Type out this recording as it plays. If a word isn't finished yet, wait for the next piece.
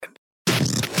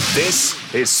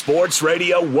This is Sports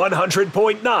Radio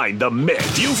 100.9 The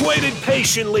Mix. You've waited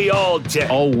patiently all day.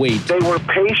 Oh, wait. They were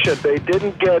patient. They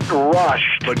didn't get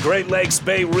rushed. But Great Lakes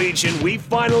Bay region, we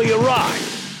finally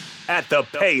arrived at the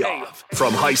Payoff.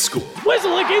 From high school.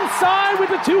 Whistling inside with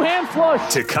a two-hand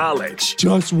flush. To college.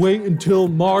 Just wait until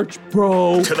March,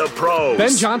 bro. To the pros.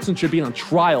 Ben Johnson should be on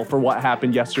trial for what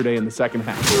happened yesterday in the second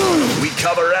half. We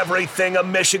cover everything a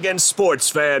Michigan sports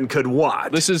fan could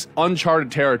want. This is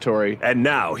uncharted territory. And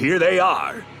now, here they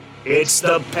are. It's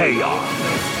the Payoff.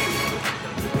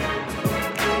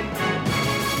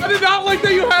 I did not like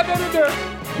that you had that in there.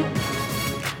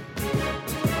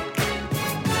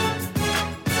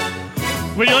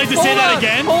 Would you like to say that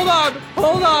again? Hold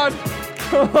on.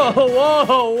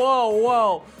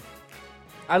 Whoa.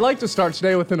 I'd like to start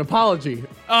today with an apology.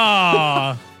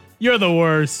 Aw, you're the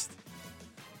worst.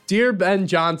 Dear Ben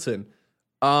Johnson,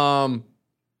 I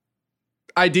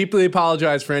deeply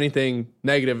apologize for anything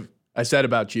negative I said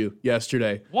about you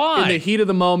yesterday. Why? In the heat of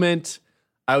the moment,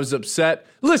 I was upset.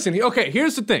 Listen, okay,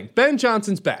 here's the thing. Ben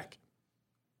Johnson's back.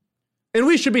 And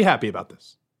we should be happy about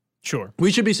this. Sure.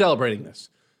 We should be celebrating this.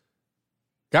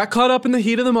 Got caught up in the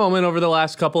heat of the moment over the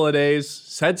last couple of days.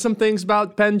 Said some things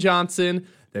about Ben Johnson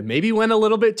that maybe went a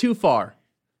little bit too far.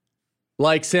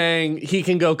 Like saying he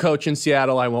can go coach in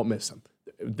Seattle, I won't miss him.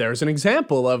 There's an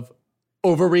example of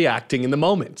overreacting in the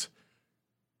moment.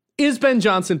 Is Ben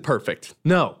Johnson perfect?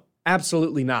 No,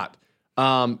 absolutely not.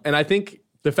 And I think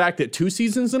the fact that 2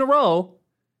 seasons in a row,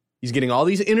 he's getting all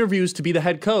these interviews to be the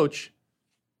head coach,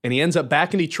 and he ends up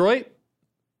back in Detroit,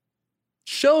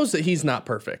 shows that he's not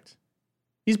perfect.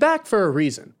 He's back for a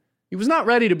reason. He was not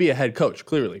ready to be a head coach,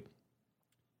 clearly.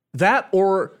 That,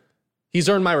 or he's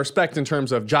earned my respect in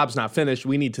terms of job's not finished.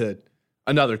 We need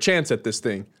another chance at this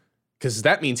thing. Because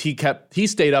that means he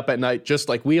stayed up at night just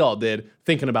like we all did,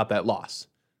 thinking about that loss.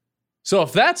 So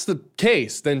if that's the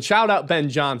case, then shout out Ben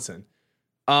Johnson.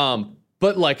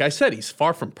 But like I said, he's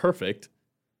far from perfect.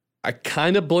 I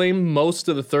kind of blame most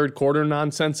of the third quarter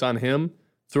nonsense on him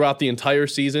throughout the entire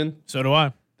season. So do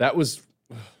I. That was...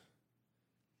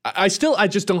 I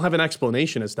just don't have an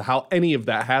explanation as to how any of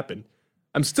that happened.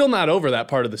 I'm still not over that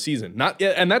part of the season. Not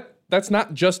yet, and that's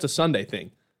not just a Sunday thing.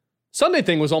 Sunday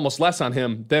thing was almost less on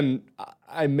him than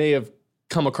I may have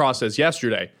come across as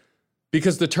yesterday,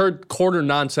 because the third quarter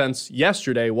nonsense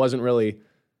yesterday wasn't really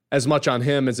as much on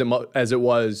him as it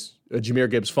was a Jahmyr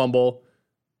Gibbs fumble,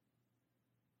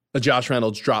 a Josh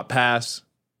Reynolds drop pass,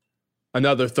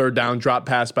 another third down drop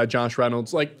pass by Josh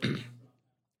Reynolds. Like,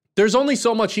 there's only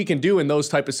so much he can do in those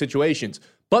type of situations.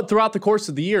 But throughout the course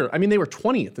of the year, I mean, they were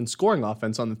 20th in scoring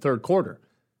offense on the third quarter.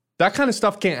 That kind of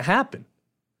stuff can't happen.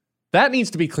 That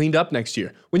needs to be cleaned up next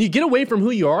year. When you get away from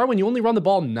who you are, when you only run the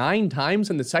ball 9 times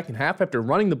in the second half after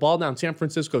running the ball down San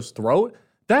Francisco's throat,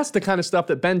 that's the kind of stuff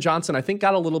that Ben Johnson, I think,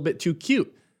 got a little bit too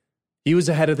cute. He was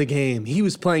ahead of the game. He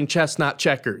was playing chess, not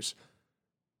checkers.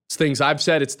 It's things I've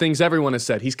said. It's things everyone has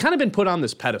said. He's kind of been put on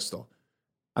this pedestal.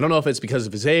 I don't know if it's because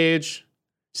of his age.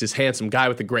 He's this handsome guy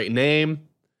with a great name.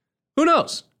 Who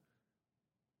knows?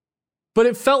 But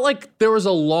it felt like there was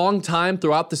a long time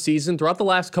throughout the season, throughout the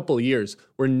last couple of years,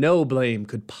 where no blame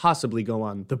could possibly go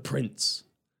on the Prince,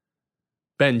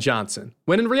 Ben Johnson.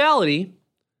 When in reality,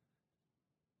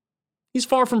 he's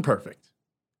far from perfect.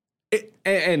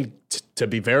 To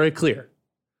be very clear,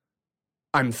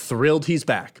 I'm thrilled he's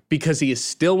back because he is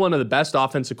still one of the best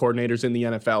offensive coordinators in the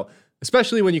NFL,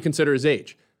 especially when you consider his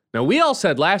age. Now, we all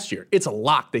said last year, it's a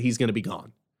lock that he's going to be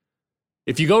gone.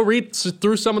 If you go read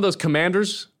through some of those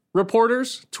Commanders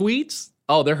reporters' tweets,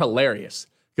 oh, they're hilarious.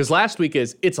 Because last week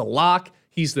it's a lock.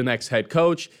 He's the next head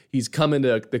coach. He's coming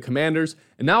to the Commanders.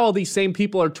 And now all these same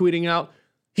people are tweeting out,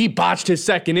 he botched his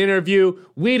second interview.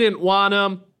 We didn't want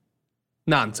him.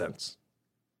 Nonsense.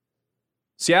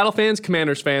 Seattle fans,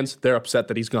 Commanders fans, they're upset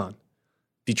that he's gone.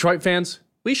 Detroit fans,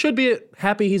 we should be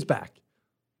happy he's back.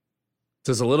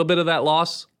 Does a little bit of that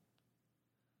loss,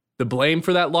 the blame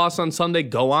for that loss on Sunday,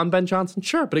 go on Ben Johnson?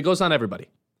 Sure, but it goes on everybody.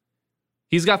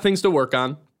 He's got things to work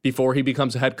on before he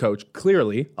becomes a head coach,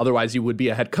 clearly. Otherwise, he would be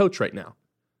a head coach right now.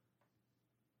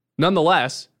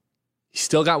 Nonetheless, he's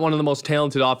still got one of the most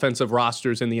talented offensive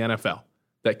rosters in the NFL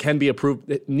that can be approved,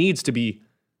 that needs to be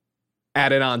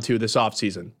added on to this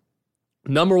offseason.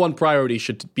 Number one priority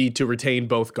should be to retain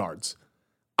both guards.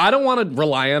 I don't want to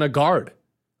rely on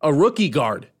a rookie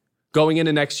guard, going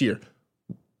into next year.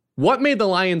 What made the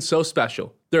Lions so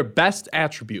special? Their best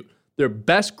attribute, their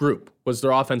best group was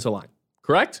their offensive line,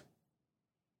 correct?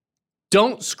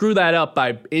 Don't screw that up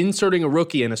by inserting a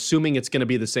rookie and assuming it's going to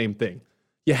be the same thing.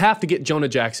 You have to get Jonah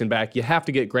Jackson back. You have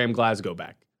to get Graham Glasgow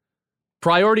back.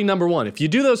 Priority number one. If you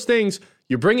do those things,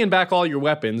 you're bringing back all your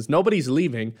weapons. Nobody's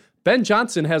leaving. Ben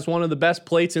Johnson has one of the best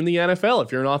plates in the NFL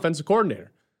if you're an offensive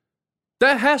coordinator.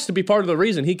 That has to be part of the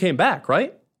reason he came back,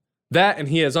 right? That and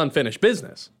he has unfinished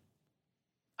business.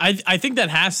 I think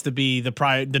that has to be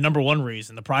the number one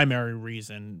reason, the primary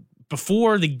reason.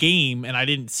 Before the game, and I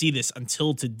didn't see this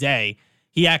until today,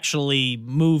 he actually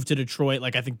moved to Detroit,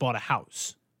 I think bought a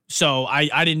house. So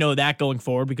I didn't know that going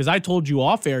forward because I told you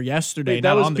off air yesterday, Wait,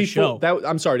 that was on the before, show.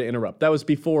 I'm sorry to interrupt. That was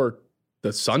before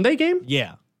the Sunday game?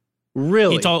 Yeah.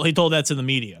 Really? He told that to the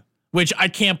media, which I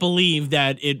can't believe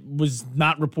that it was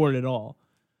not reported at all.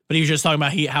 But he was just talking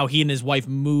about how he and his wife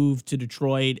moved to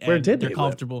Detroit and Where did they're they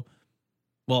comfortable. Live?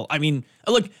 Well, I mean,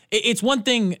 look, it's one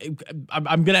thing.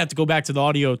 I'm going to have to go back to the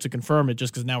audio to confirm it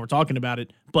just because now we're talking about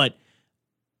it. But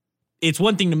it's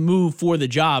one thing to move for the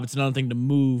job. It's another thing to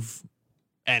move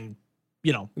and,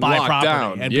 buy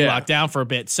property and be locked down for a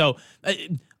bit. So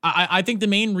I think the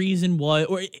main reason was,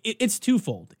 or it's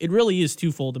twofold. It really is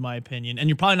twofold in my opinion. And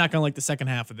you're probably not going to like the second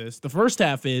half of this. The first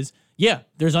half is,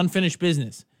 there's unfinished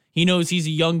business. He knows he's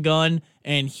a young gun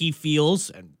and he feels,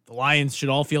 and the Lions should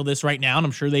all feel this right now, and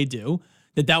I'm sure they do,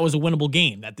 that was a winnable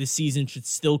game, that this season should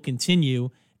still continue.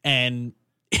 And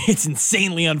it's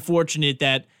insanely unfortunate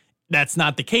that that's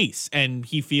not the case. And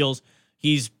he feels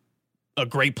he's a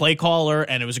great play caller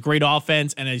and it was a great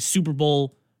offense and a Super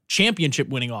Bowl championship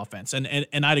winning offense.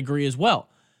 And I'd agree as well.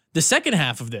 The second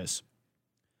half of this,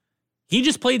 he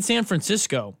just played San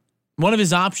Francisco, one of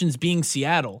his options being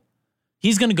Seattle.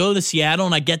 He's going to go to Seattle,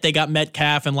 and I get they got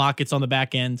Metcalf and Lockett's on the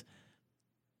back end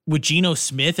with Geno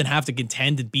Smith and have to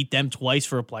contend and beat them twice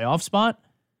for a playoff spot.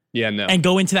 Yeah, no. And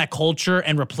go into that culture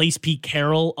and replace Pete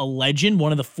Carroll, a legend,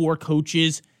 one of the four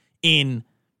coaches in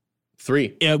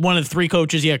three. One of the three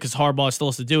coaches, because Harbaugh still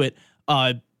has to do it,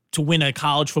 to win a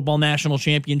college football national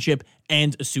championship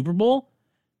and a Super Bowl.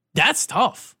 That's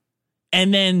tough.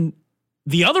 And then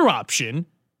the other option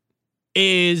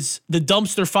is the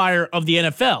dumpster fire of the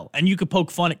NFL. And you could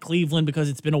poke fun at Cleveland because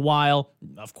it's been a while.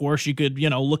 Of course, you could,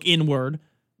 look inward.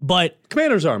 But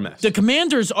Commanders are a mess. The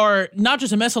Commanders are not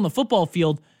just a mess on the football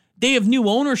field. They have new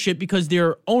ownership because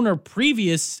their owner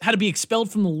previous had to be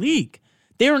expelled from the league.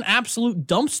 They're an absolute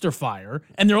dumpster fire,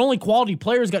 and their only quality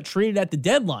players got traded at the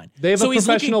deadline. They have a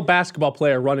professional basketball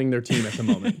player running their team at the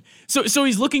moment. So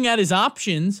he's looking at his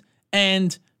options,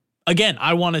 and again,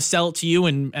 I want to sell it to you,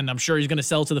 and I'm sure he's going to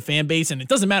sell it to the fan base, and it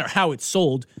doesn't matter how it's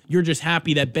sold. You're just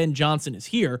happy that Ben Johnson is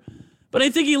here. But I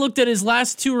think he looked at his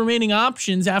last two remaining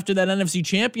options after that NFC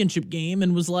Championship game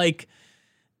and was like,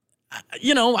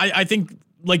 I think,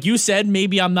 like you said,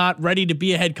 maybe I'm not ready to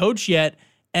be a head coach yet,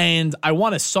 and I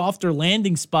want a softer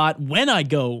landing spot when I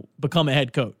go become a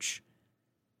head coach.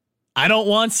 I don't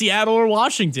want Seattle or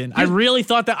Washington. I really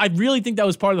think that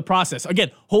was part of the process. Again,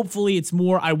 hopefully it's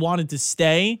more I wanted to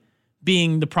stay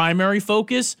being the primary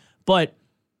focus, but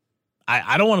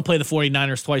I don't want to play the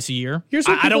 49ers twice a year.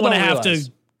 I don't want to have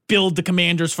to build the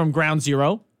Commanders from ground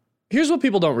zero. Here's what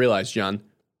people don't realize, John.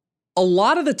 A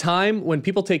lot of the time when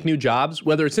people take new jobs,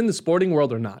 whether it's in the sporting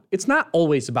world or not, it's not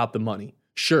always about the money.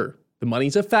 Sure, the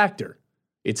money's a factor.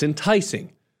 It's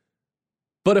enticing.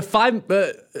 But a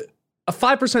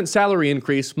 5% salary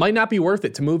increase might not be worth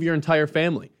it to move your entire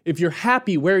family if you're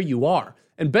happy where you are.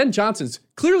 And Ben Johnson's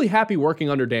clearly happy working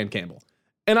under Dan Campbell.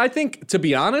 And I think, to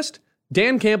be honest,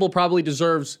 Dan Campbell probably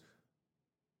deserves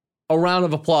a round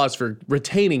of applause for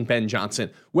retaining Ben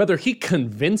Johnson, whether he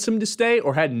convinced him to stay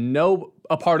or had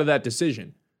a part of that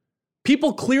decision.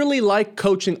 People clearly like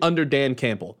coaching under Dan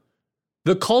Campbell.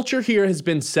 The culture here has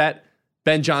been set.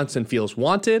 Ben Johnson feels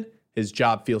wanted. His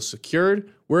job feels secured.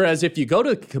 Whereas if you go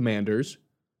to the Commanders,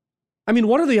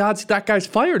 what are the odds that guy's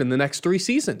fired in the next 3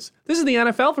 seasons? This is the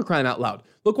NFL, for crying out loud.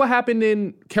 Look what happened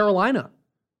in Carolina.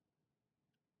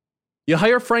 You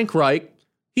hire Frank Reich.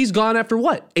 He's gone after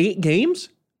what? 8 games?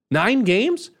 9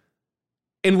 games?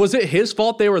 And was it his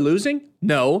fault they were losing?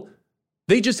 No.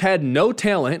 They just had no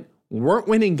talent, weren't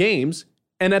winning games,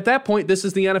 and at that point, this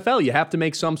is the NFL. You have to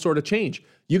make some sort of change.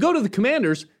 You go to the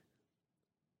Commanders,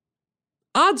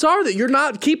 odds are that you're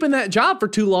not keeping that job for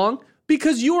too long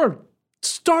because you are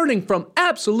starting from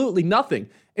absolutely nothing.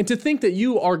 And to think that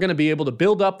you are going to be able to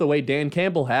build up the way Dan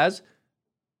Campbell has,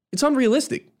 it's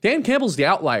unrealistic. Dan Campbell's the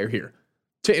outlier here.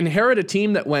 To inherit a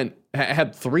team that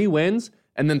had 3 wins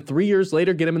and then 3 years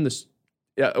later get him in this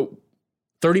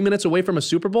 30 minutes away from a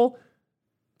Super Bowl,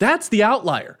 that's the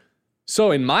outlier.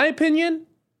 So in my opinion,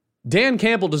 Dan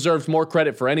Campbell deserves more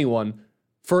credit for anyone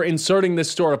for inserting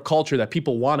this sort of culture that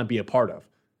people want to be a part of.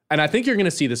 And I think you're going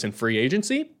to see this in free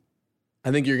agency.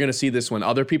 I think you're going to see this when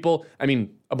other people,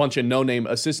 a bunch of no-name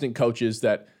assistant coaches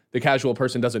that the casual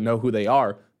person doesn't know who they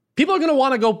are, people are going to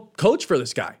want to go coach for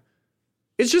this guy.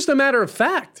 It's just a matter of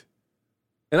fact.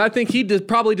 And I think he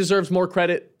probably deserves more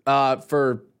credit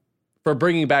for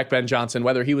bringing back Ben Johnson,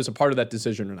 whether he was a part of that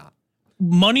decision or not.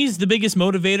 Money's the biggest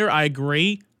motivator. I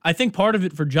agree. I think part of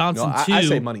it for Johnson, too. I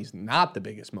say money's not the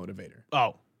biggest motivator.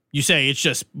 Oh, you say it's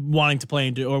just wanting to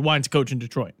play or wanting to coach in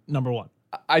Detroit, number one.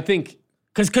 I think...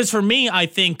 Because for me, I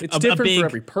think it's different for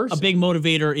every person. A big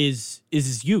motivator is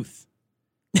his youth.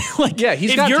 Like, yeah, if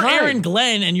you're Aaron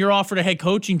Glenn and you're offered a head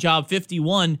coaching job,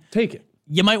 51, take it.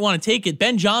 You might want to take it.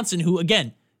 Ben Johnson, who,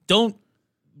 again, don't,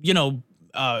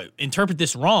 interpret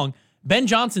this wrong. Ben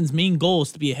Johnson's main goal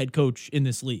is to be a head coach in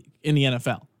this league, in the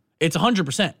NFL. It's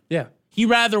 100%. Yeah. He'd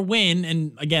rather win,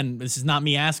 and again, this is not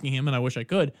me asking him, and I wish I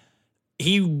could.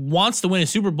 He wants to win a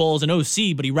Super Bowl as an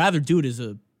OC, but he'd rather do it as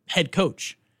a head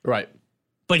coach. Right.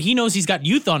 But he knows he's got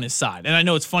youth on his side. And I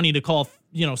know it's funny to call,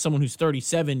 someone who's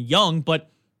 37 young, but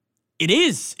it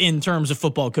is in terms of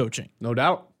football coaching. No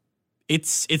doubt.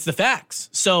 It's the facts.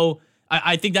 So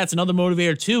I think that's another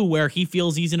motivator too, where he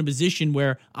feels he's in a position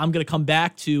where I'm going to come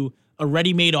back to a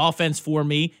ready-made offense for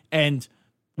me, and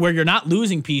where you're not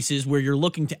losing pieces, where you're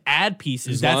looking to add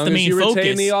pieces. That's the main focus.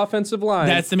 Retain the offensive line.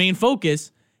 That's the main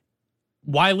focus.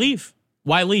 Why leave?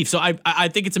 Why leave? So I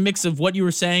think it's a mix of what you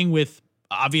were saying with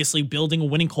obviously building a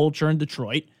winning culture in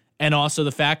Detroit, and also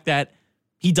the fact that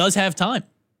he does have time.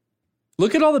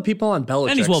 Look at all the people on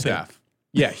Belichick's and he's well staff. Paid.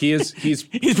 Yeah, he is. He's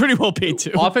pretty well paid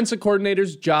too. Offensive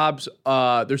coordinators' jobs,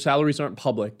 their salaries aren't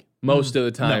public most of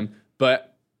the time,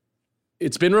 but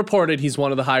it's been reported he's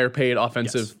one of the higher paid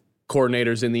offensive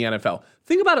coordinators in the NFL.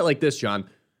 Think about it like this, John.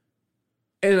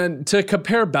 And to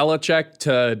compare Belichick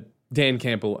to Dan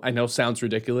Campbell, I know sounds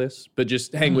ridiculous, but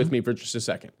just hang with me for just a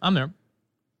second. I'm there.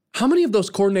 How many of those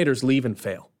coordinators leave and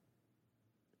fail?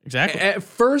 Exactly. At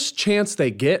first chance they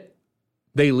get,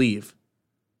 they leave.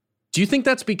 Do you think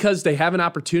that's because they have an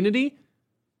opportunity?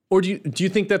 Or do you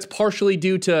think that's partially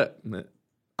due to,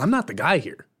 I'm not the guy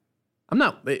here. I'm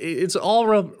not. It's all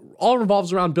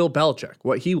revolves around Bill Belichick,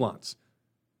 what he wants.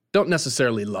 Don't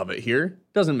necessarily love it here.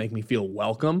 Doesn't make me feel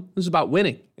welcome. This is about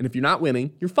winning. And if you're not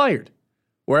winning, you're fired.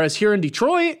 Whereas here in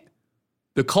Detroit,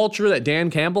 the culture that Dan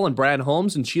Campbell and Brad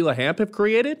Holmes and Sheila Hamp have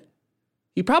created,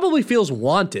 he probably feels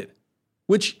wanted,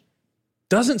 which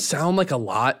doesn't sound like a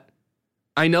lot.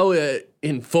 I know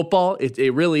in football,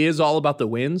 it really is all about the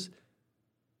wins,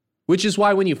 which is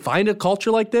why when you find a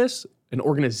culture like this, an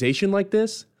organization like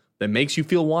this that makes you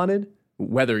feel wanted,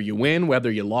 whether you win,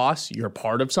 whether you lost, you're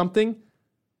part of something,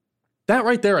 that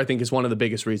right there, I think, is one of the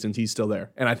biggest reasons he's still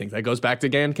there. And I think that goes back to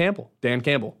Dan Gamble,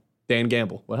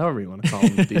 however you want to call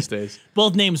him these days.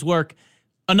 Both names work.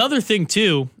 Another thing,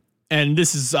 too, and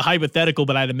this is a hypothetical,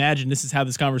 but I'd imagine this is how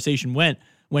this conversation went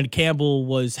when Campbell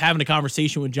was having a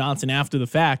conversation with Johnson after the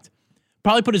fact,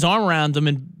 probably put his arm around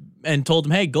him and told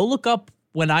him, hey, go look up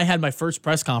when I had my first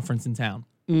press conference in town.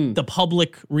 The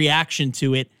public reaction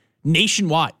to it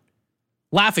nationwide.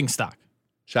 Laughingstock.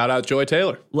 Shout out Joy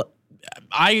Taylor.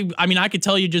 I mean, I could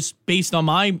tell you just based on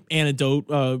my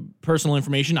anecdote, personal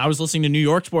information, I was listening to New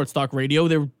York Sports Talk Radio.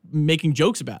 They were making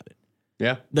jokes about it.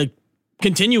 Yeah. Like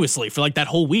continuously for like that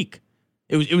whole week.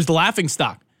 It was the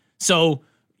laughingstock. So,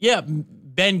 yeah,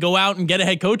 Ben, go out and get a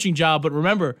head coaching job. But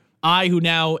remember, I, who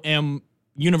now am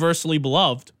universally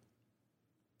beloved,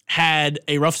 had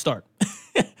a rough start.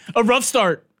 A rough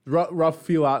start. Rough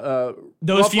few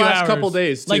those rough few last hours. Couple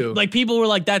days too. Like people were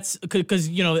like, that's because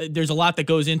there's a lot that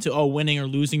goes into winning or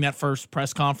losing that first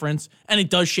press conference, and it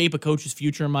does shape a coach's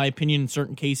future, in my opinion. In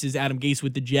certain cases, Adam Gase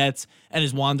with the Jets and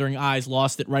his wandering eyes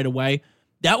lost it right away.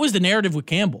 That was the narrative with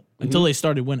Campbell until they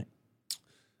started winning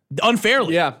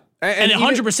unfairly. Yeah, and it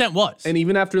 100% was. And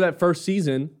even after that first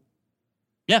season,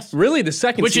 yes, really the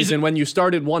second season when you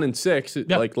started 1-6,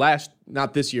 yep. like last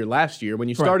year when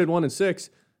you started 1-6.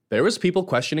 There was people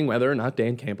questioning whether or not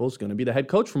Dan Campbell is going to be the head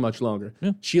coach for much longer.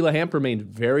 Yeah. Sheila Hamp remained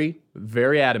very,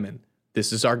 very adamant.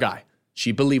 This is our guy.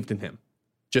 She believed in him,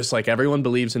 just like everyone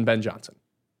believes in Ben Johnson.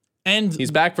 And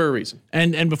he's back for a reason.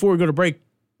 And before we go to break,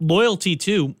 loyalty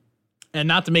too, and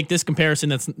not to make this comparison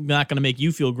that's not going to make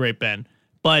you feel great, Ben,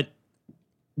 but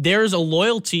there's a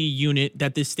loyalty unit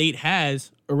that this state has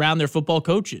around their football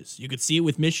coaches. You could see it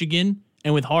with Michigan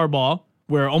and with Harbaugh,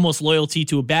 where almost loyalty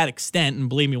to a bad extent, and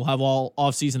believe me, we'll have all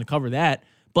offseason to cover that.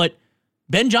 But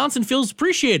Ben Johnson feels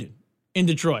appreciated in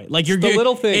Detroit. Like it's the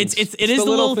little things. It is the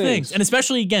little things. And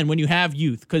especially, again, when you have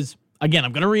youth, because, again,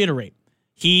 I'm going to reiterate,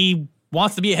 he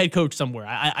wants to be a head coach somewhere.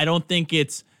 I don't think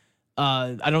it's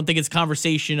a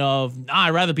conversation of,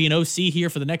 I'd rather be an OC here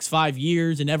for the next 5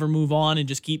 years and never move on and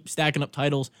just keep stacking up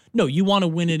titles. No, you want to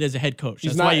win it as a head coach.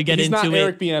 That's why you get into it. He's not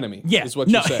Eric Bieniemy, yeah, is what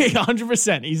you're saying.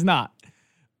 100%. He's not.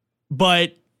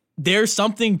 But there's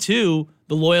something to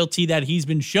the loyalty that he's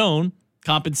been shown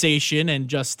compensation and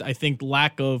just, I think,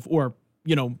 lack of, or,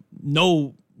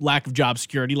 no lack of job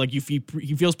security. Like, he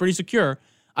feels pretty secure.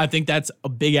 I think that's a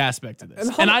big aspect of this.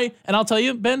 And I'll tell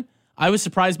you, Ben, I was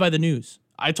surprised by the news.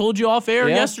 I told you off air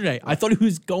yesterday. I thought he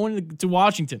was going to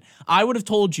Washington. I would have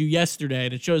told you yesterday,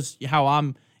 and it shows how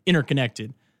I'm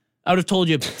interconnected. I would have told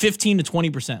you 15 to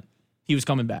 20% he was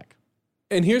coming back.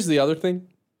 And here's the other thing.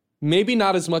 Maybe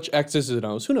not as much X's and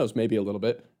O's. Who knows? Maybe a little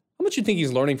bit. How much do you think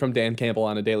he's learning from Dan Campbell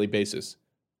on a daily basis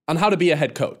on how to be a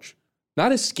head coach?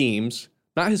 Not his schemes,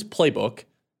 not his playbook.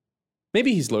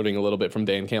 Maybe he's learning a little bit from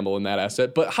Dan Campbell in that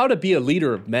asset, but how to be a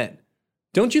leader of men.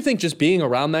 Don't you think just being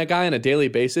around that guy on a daily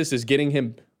basis is getting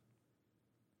him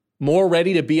more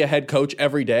ready to be a head coach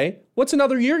every day? What's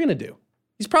another year going to do?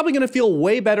 He's probably going to feel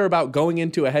way better about going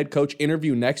into a head coach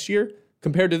interview next year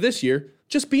compared to this year,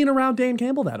 just being around Dan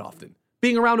Campbell that often,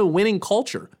 being around a winning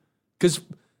culture. Because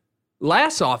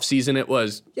last offseason it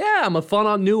was, I'm a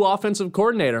fun new offensive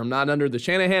coordinator. I'm not under the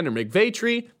Shanahan or McVay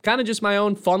tree, kind of just my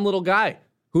own fun little guy.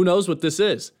 Who knows what this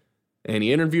is? And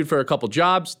he interviewed for a couple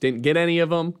jobs, didn't get any of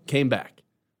them, came back.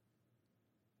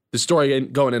 The story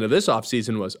going into this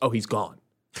offseason was, he's gone.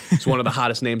 It's one of the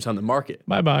hottest names on the market.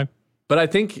 Bye-bye. But I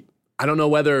don't know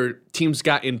whether teams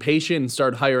got impatient and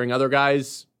started hiring other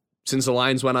guys since the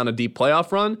Lions went on a deep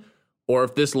playoff run, or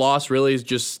if this loss really has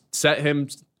just set him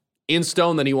in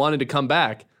stone that he wanted to come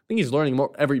back. I think he's learning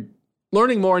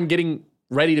more and getting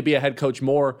ready to be a head coach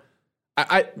more.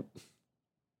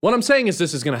 What I'm saying is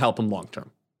this is going to help him long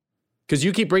term. Because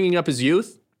you keep bringing up his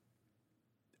youth.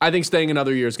 I think staying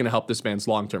another year is going to help this man's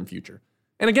long-term future.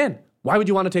 And again, why would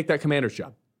you want to take that Commander's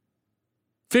job?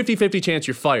 50-50 chance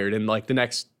you're fired in like the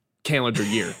next calendar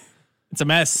year. It's a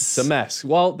mess. It's a mess.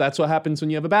 Well, that's what happens when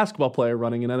you have a basketball player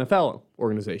running an NFL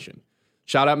organization.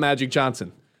 Shout out Magic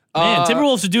Johnson. Man,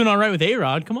 Timberwolves are doing all right with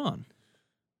A-Rod. Come on.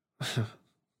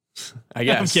 I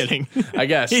guess. I'm kidding. I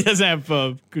guess. He doesn't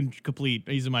have complete.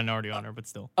 He's a minority owner, but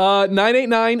still.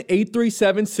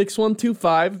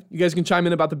 989-837-6125. You guys can chime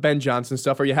in about the Ben Johnson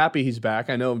stuff. Are you happy he's back?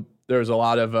 I know there's a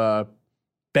lot of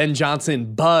Ben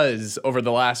Johnson buzz over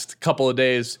the last couple of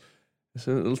days. A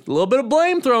little bit of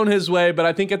blame thrown his way, but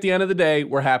I think at the end of the day,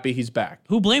 we're happy he's back.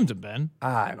 Who blamed him, Ben?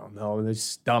 I don't know.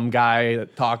 This dumb guy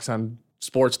that talks on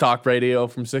sports talk radio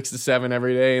from 6 to 7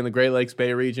 every day in the Great Lakes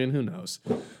Bay region. Who knows?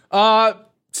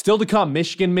 Still to come,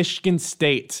 Michigan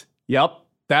State. Yep,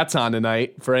 that's on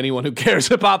tonight for anyone who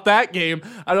cares about that game.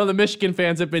 I know the Michigan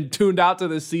fans have been tuned out to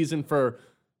this season for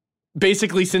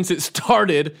basically since it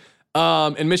started,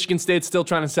 and Michigan State's still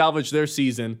trying to salvage their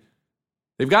season.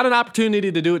 They've got an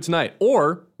opportunity to do it tonight,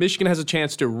 or Michigan has a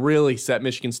chance to really set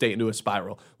Michigan State into a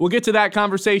spiral. We'll get to that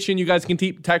conversation. You guys can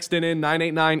keep texting in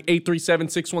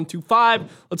 989-837-6125.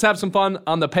 Let's have some fun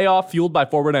on the Payoff, fueled by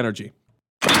Forward Energy.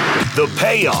 The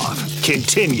Payoff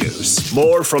continues.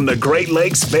 More from the Great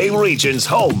Lakes Bay region's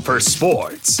home for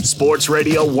sports. Sports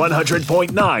Radio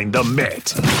 100.9 The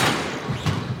Mitt.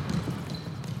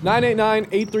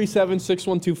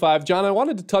 989-837-6125. John, I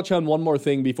wanted to touch on one more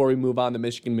thing before we move on to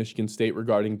Michigan State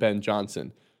regarding Ben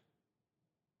Johnson.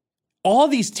 All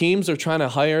these teams are trying to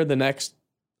hire the next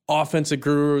offensive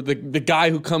guru, the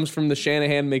guy who comes from the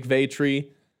Shanahan-McVay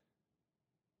tree.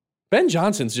 Ben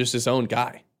Johnson's just his own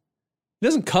guy. He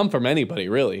doesn't come from anybody,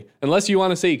 really. Unless you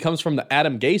want to say he comes from the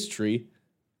Adam Gase tree,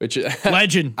 which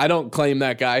legend. I don't claim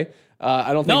that guy.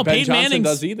 I don't think Ben Johnson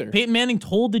does either. Peyton Manning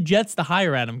told the Jets to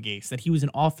hire Adam Gase, that he was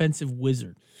an offensive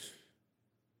wizard.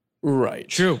 Right.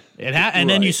 True. And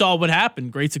then you saw what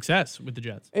happened. Great success with the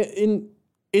Jets. And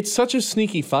it's such a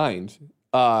sneaky find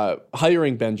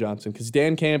hiring Ben Johnson, because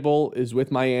Dan Campbell is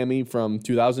with Miami from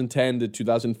 2010 to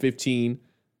 2015,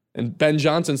 and Ben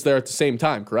Johnson's there at the same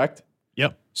time, correct?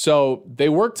 Yep. So they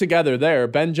work together there.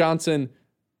 Ben Johnson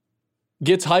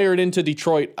gets hired into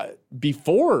Detroit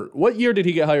before. What year did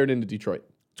he get hired into Detroit?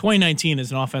 2019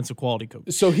 as an offensive quality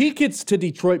coach. So he gets to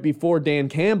Detroit before Dan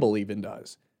Campbell even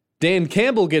does. Dan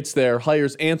Campbell gets there,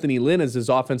 hires Anthony Lynn as his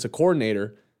offensive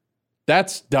coordinator.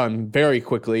 That's done very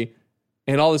quickly.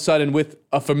 And all of a sudden, with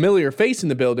a familiar face in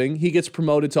the building, he gets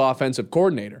promoted to offensive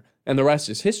coordinator. And the rest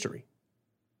is history.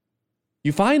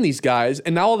 You find these guys,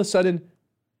 and now all of a sudden,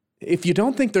 if you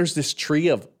don't think there's this tree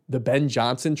of the Ben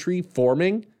Johnson tree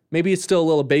forming, maybe it's still a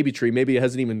little baby tree, maybe it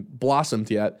hasn't even blossomed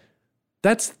yet.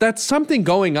 That's something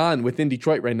going on within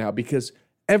Detroit right now, because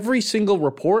every single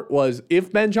report was,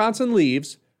 if Ben Johnson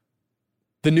leaves,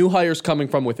 the new hire's coming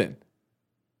from within.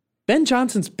 Ben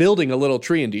Johnson's building a little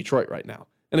tree in Detroit right now.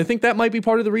 And I think that might be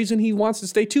part of the reason he wants to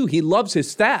stay too. He loves his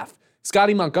staff.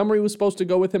 Scotty Montgomery was supposed to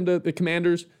go with him to the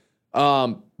Commanders.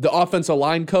 The offensive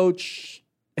line coach,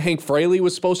 Hank Fraley,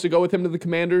 was supposed to go with him to the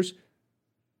Commanders.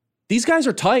 These guys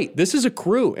are tight. This is a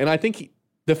crew. And I think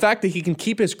the fact that he can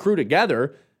keep his crew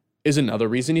together is another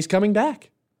reason he's coming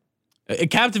back. A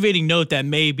captivating note that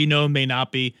may be known, may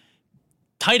not be.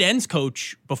 Tight ends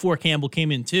coach before Campbell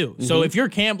came in too. Mm-hmm. So if you're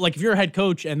if you're a head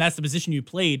coach and that's the position you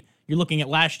played, you're looking at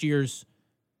last year's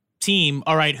team.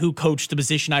 All right, who coached the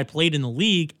position I played in the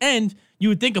league? And you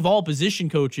would think of all position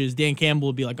coaches, Dan Campbell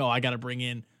would be like, oh, I got to bring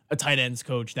in a tight ends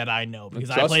coach that I know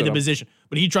because I played the position.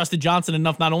 But he trusted Johnson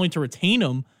enough not only to retain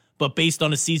him, but based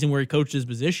on a season where he coached his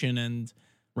position, and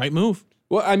right move.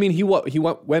 Well, I mean, he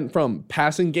went from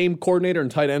passing game coordinator and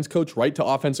tight ends coach right to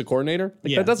offensive coordinator.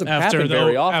 That doesn't happen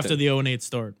very often. After the 0-8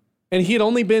 start, and he had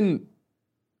only been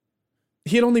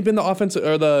the offensive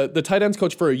or the tight ends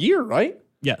coach for a year, right?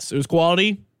 Yes, it was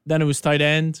quality. Then it was tight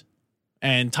end,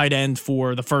 and tight end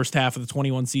for the first half of the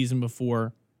 21 season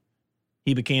before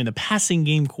he became the passing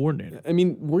game coordinator. I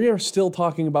mean, we are still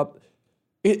talking about.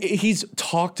 He's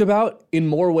talked about in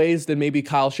more ways than maybe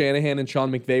Kyle Shanahan and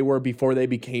Sean McVay were before they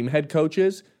became head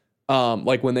coaches,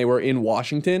 like when they were in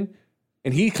Washington.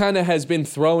 And he kind of has been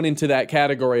thrown into that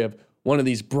category of one of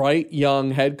these bright young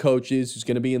head coaches who's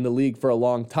going to be in the league for a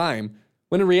long time,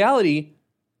 when in reality,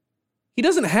 he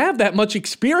doesn't have that much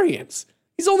experience.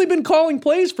 He's only been calling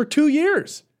plays for 2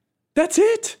 years. That's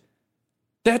it.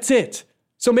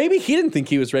 So maybe he didn't think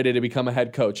he was ready to become a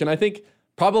head coach. And I think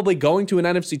probably going to an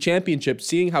NFC Championship,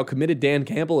 seeing how committed Dan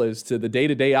Campbell is to the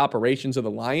day-to-day operations of the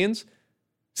Lions,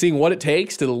 seeing what it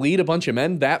takes to lead a bunch of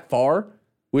men that far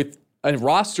with a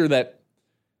roster that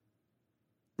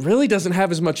really doesn't have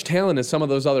as much talent as some of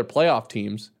those other playoff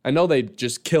teams. I know they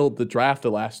just killed the draft the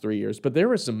last 3 years, but there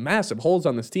were some massive holes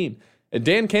on this team. And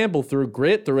Dan Campbell, through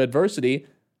grit, through adversity,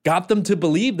 got them to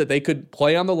believe that they could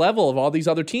play on the level of all these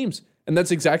other teams. And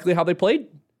that's exactly how they played.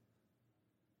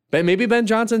 But maybe Ben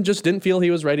Johnson just didn't feel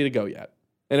he was ready to go yet.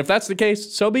 And if that's the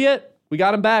case, so be it. We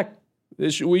got him back.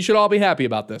 We should all be happy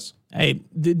about this. Hey,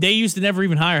 they used to never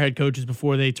even hire head coaches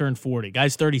before they turned 40.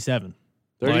 Guy's 37.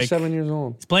 37 years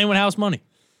old. He's playing with house money.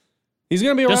 He's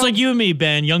going to be around. Just like you and me,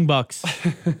 Ben, young bucks.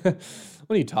 What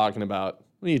are you talking about?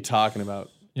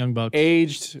 Young bucks.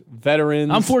 Aged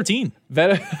veterans. I'm 14.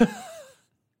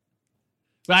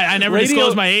 I never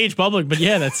disclose my age public, but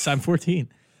yeah, I'm 14.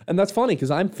 And that's funny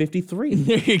because I'm 53.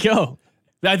 There you go.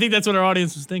 I think that's what our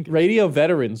audience was thinking. Radio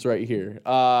veterans right here.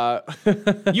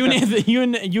 You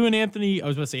and Anthony. I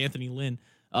was about to say Anthony Lynn.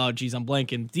 Oh, geez, I'm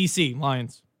blanking. DC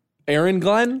Lions. Aaron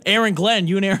Glenn.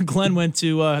 You and Aaron Glenn went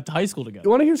to high school together. You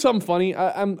want to hear something funny?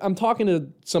 I'm talking to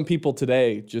some people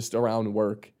today just around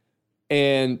work,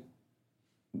 and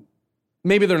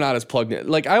maybe they're not as plugged in.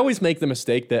 Like I always make the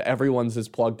mistake that everyone's as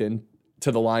plugged in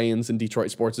to the Lions and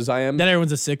Detroit sports as I am. Then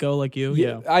everyone's a sicko like you.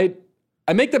 Yeah.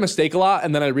 I make that mistake a lot,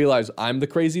 and then I realize I'm the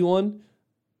crazy one.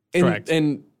 Correct.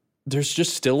 And there's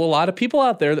just still a lot of people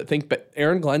out there that think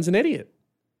Aaron Glenn's an idiot.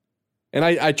 And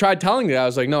I tried telling the guy, I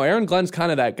was like, no, Aaron Glenn's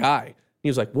kind of that guy. He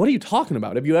was like, what are you talking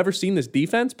about? Have you ever seen this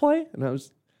defense play? And I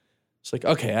was just like,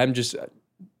 okay,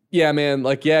 yeah, man,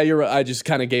 like, yeah, you're right. I just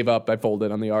kind of gave up. I folded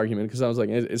on the argument because I was like,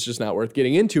 it's just not worth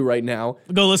getting into right now.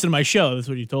 Go listen to my show. That's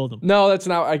what you told him. No, that's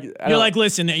not. You're like,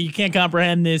 listen, you can't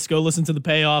comprehend this. Go listen to the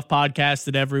Payoff podcast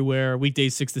it everywhere,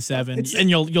 weekdays 6 to 7, and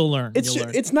you'll learn.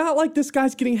 It's not like this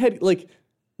guy's getting head. Like,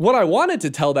 what I wanted to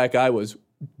tell that guy was,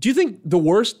 do you think the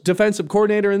worst defensive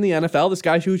coordinator in the NFL, this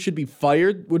guy who should be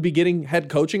fired, would be getting head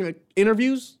coaching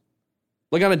interviews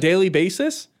like on a daily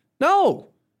basis? No.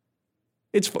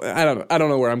 I don't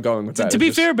know where I'm going with that. To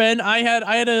be fair, Ben,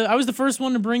 I was the first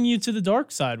one to bring you to the dark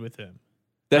side with him.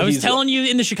 I was telling you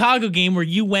in the Chicago game where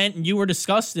you went and you were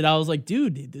disgusted. I was like,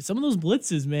 dude, some of those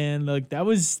blitzes, man, like that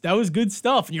was good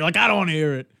stuff. And you're like, I don't want to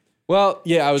hear it. Well,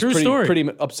 yeah, I was pretty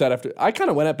upset after. I kind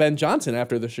of went at Ben Johnson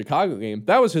after the Chicago game.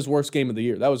 That was his worst game of the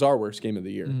year. That was our worst game of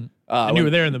the year. Mm-hmm. And you were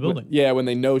there in the building. When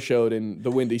they no-showed in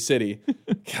the Windy City.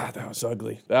 God, that was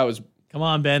ugly. Come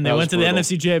on, Ben. They went to brutal. The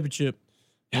NFC Championship.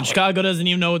 And Chicago doesn't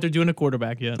even know what they're doing at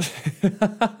quarterback yet.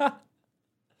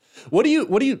 What do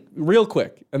you, real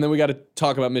quick, and then we got to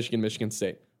talk about Michigan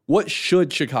State. What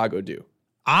should Chicago do?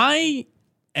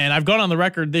 And I've gone on the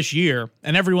record this year,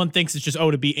 and everyone thinks it's just,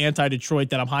 to be anti-Detroit,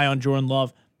 that I'm high on Jordan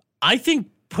Love. I think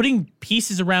putting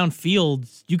pieces around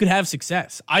Fields, you could have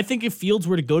success. I think if Fields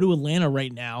were to go to Atlanta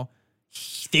right now,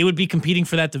 they would be competing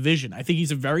for that division. I think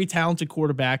he's a very talented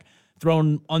quarterback,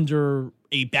 thrown under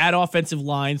a bad offensive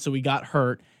line, so he got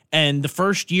hurt. And the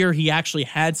first year he actually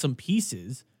had some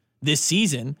pieces this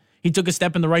season, he took a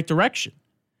step in the right direction.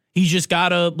 He's just got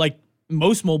to, like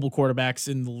most mobile quarterbacks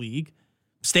in the league,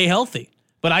 stay healthy.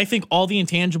 But I think all the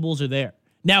intangibles are there.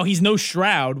 Now, he's no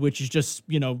Stroud, which is just,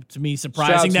 to me,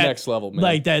 surprising. Stroud's next level, man.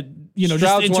 Like that, Stroud's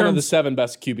just in one of the 7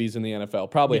 best QBs in the NFL,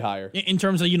 probably higher. In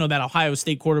terms of, that Ohio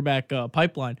State quarterback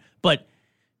pipeline. But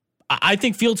I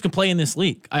think Fields can play in this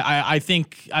league. I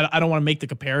think I don't want to make the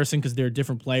comparison because they're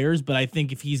different players, but I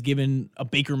think if he's given a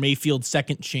Baker Mayfield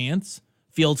second chance,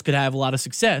 Fields could have a lot of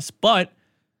success. But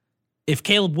if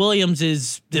Caleb Williams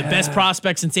is the best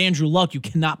prospect since Andrew Luck, you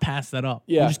cannot pass that up.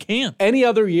 Yeah. You just can't. Any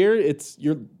other year,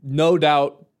 you're no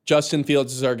doubt Justin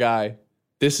Fields is our guy.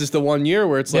 This is the one year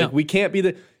where it's like we can't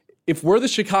be if we're the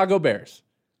Chicago Bears,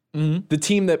 the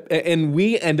team and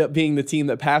we end up being the team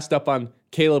that passed up on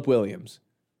Caleb Williams.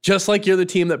 Just like you're the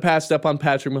team that passed up on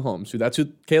Patrick Mahomes, that's who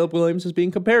Caleb Williams is being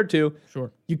compared to.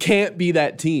 Sure. You can't be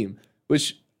that team,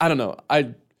 which I don't know.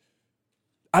 I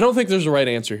don't think there's a right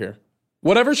answer here.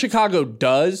 Whatever Chicago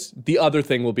does, the other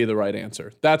thing will be the right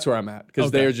answer. That's where I'm at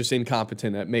because they are just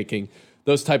incompetent at making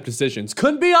those type decisions.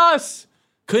 Couldn't be us.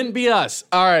 Couldn't be us.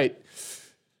 All right.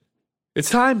 It's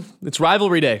time. It's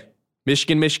rivalry day.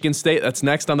 Michigan State. That's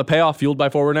next on the Payoff, fueled by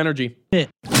Forward Energy.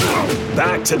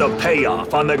 Back to the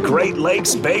Payoff on the Great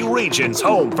Lakes Bay Region's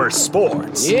home for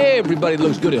sports. Yeah, everybody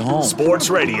looks good at home. Sports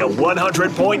Radio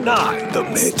 100.9 The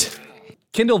Mitt.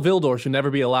 Kendall Vildor should never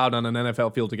be allowed on an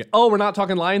NFL field again. Oh, we're not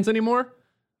talking Lions anymore?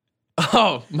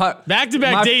 Oh,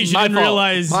 back-to-back days, you didn't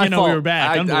realize we were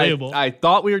back. Unbelievable. I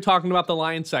thought we were talking about the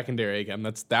Lions secondary again.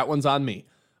 That one's on me.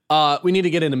 We need to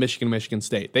get into Michigan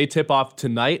State. They tip off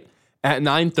tonight at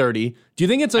 9:30. Do you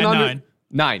think it's an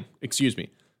 9? Excuse me.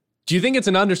 Do you think it's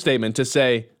an understatement to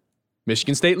say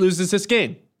Michigan State loses this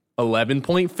game?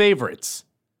 11-point favorites.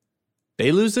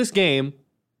 They lose this game.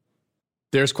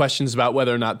 There's questions about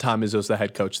whether or not Tom Izzo's the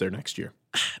head coach there next year.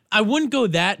 I wouldn't go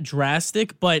that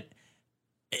drastic, but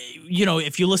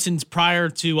if you listened prior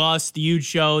to us, the huge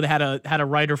show, they had a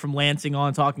writer from Lansing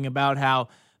on talking about how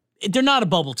they're not a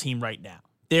bubble team right now.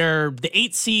 They're the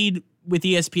 8th seed with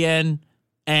ESPN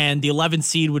and the 11th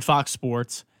seed with Fox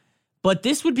Sports. But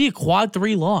this would be a quad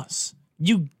 3 loss.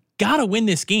 You got to win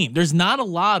this game. There's not a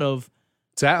lot of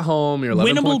it's at home. You're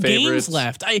 11-point winnable favorites. games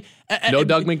left. No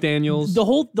Doug McDaniels. The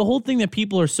whole thing that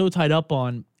people are so tied up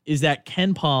on is that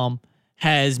Ken Palm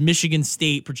has Michigan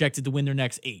State projected to win their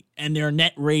next 8, and their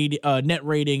net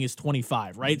rating is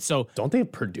 25. Right? So don't they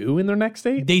have Purdue in their next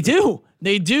 8? They do.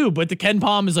 But the Ken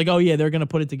Palm is like, oh yeah, they're gonna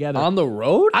put it together on the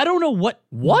road. I don't know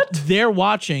what they're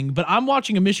watching, but I'm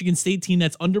watching a Michigan State team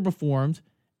that's underperformed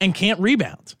and can't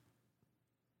rebound.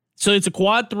 So it's a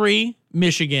quad 3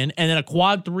 Michigan and then a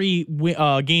quad 3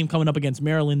 game coming up against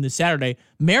Maryland this Saturday.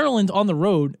 Maryland on the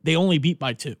road, they only beat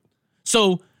by 2.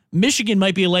 So Michigan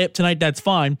might be a layup tonight. That's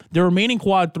fine. The remaining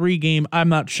quad 3 game, I'm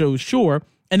not so sure.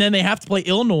 And then they have to play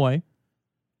Illinois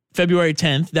February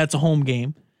 10th. That's a home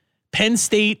game. Penn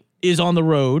State is on the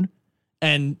road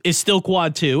and is still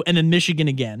quad 2. And then Michigan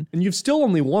again. And you've still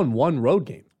only won one road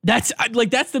game. That's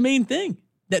the main thing.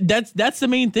 That's the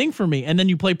main thing for me. And then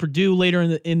you play Purdue later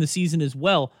in the season as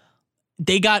well.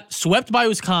 They got swept by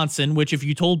Wisconsin, which if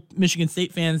you told Michigan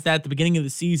State fans that at the beginning of the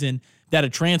season that a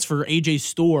transfer, AJ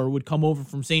Storr, would come over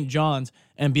from St. John's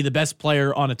and be the best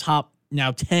player on a top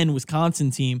now 10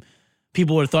 Wisconsin team,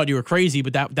 people would have thought you were crazy,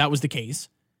 but that was the case.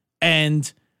 And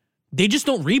they just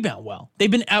don't rebound well. They've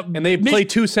been out. And they play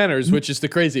 2 centers, which is the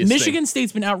craziest Michigan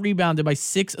State's been out-rebounded by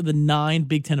 6 of the 9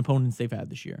 Big Ten opponents they've had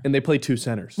this year. And they play 2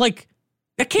 centers.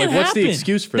 That can't happen. What's the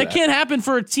excuse for that? That can't happen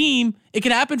for a team. It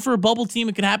can happen for a bubble team.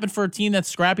 It can happen for a team that's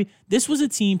scrappy. This was a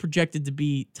team projected to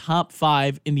be top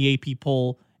 5 in the AP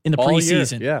poll in the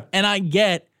preseason. Yeah. And I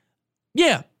get,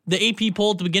 the AP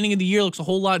poll at the beginning of the year looks a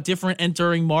whole lot different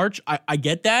entering March. I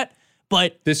get that.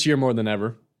 But this year more than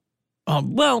ever.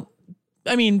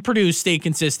 Purdue stayed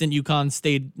consistent. UConn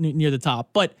stayed near the top.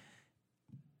 But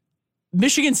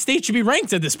Michigan State should be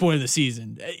ranked at this point of the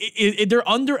season. They're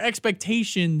under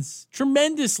expectations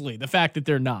tremendously. The fact that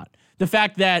they're not. The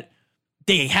fact that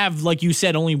they have, like you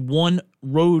said, only one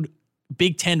road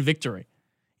Big Ten victory.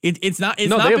 It's not they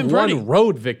been have pretty. one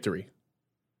road victory.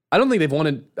 I don't think they've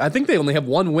won. I think they only have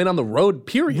one win on the road,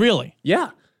 period. Really? Yeah.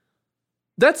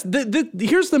 That's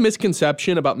here's the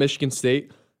misconception about Michigan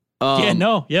State.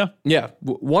 Yeah.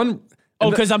 One.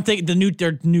 Because I'm thinking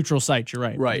they're neutral sites. You're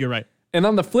right. Right. You're right. And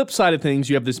on the flip side of things,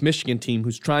 you have this Michigan team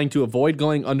who's trying to avoid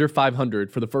going under 500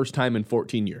 for the first time in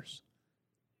 14 years.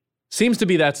 Seems to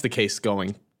be that's the case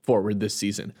going forward this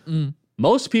season.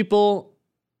 Most people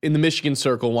in the Michigan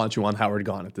circle want Juwan Howard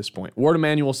gone at this point. Ward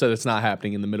Emanuel said it's not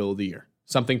happening in the middle of the year.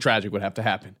 Something tragic would have to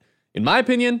happen. In my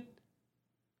opinion,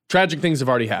 tragic things have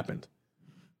already happened.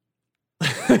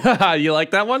 You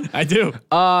like that one? I do.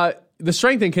 The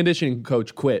strength and conditioning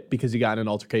coach quit because he got in an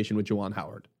altercation with Juwan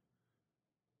Howard.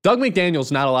 Doug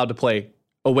McDaniel's not allowed to play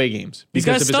away games. He's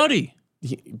got to study.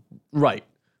 Right.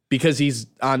 Because he's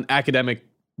on academic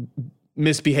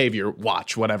misbehavior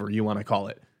watch, whatever you want to call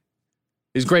it.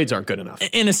 His grades aren't good enough.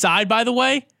 And aside, by the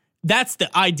way, That's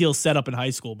the ideal setup in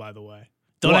high school, by the way.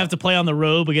 Don't What? have to play on the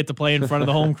road, but get to play in front of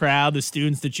the home crowd, the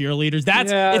students, the cheerleaders.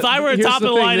 That's Yeah, if I were a here's top the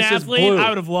of the thing, line this is athlete, blue. I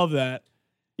would have loved that.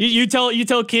 You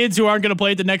tell kids who aren't going to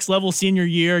play at the next level senior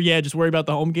year, yeah, just worry about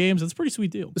the home games. That's a pretty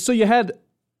sweet deal. So you had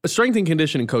a strength and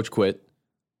conditioning coach quit.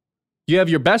 You have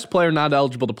your best player not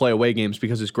eligible to play away games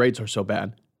because his grades are so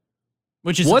bad.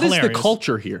 Which is What is hilarious. the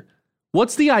culture here?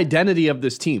 What's the identity of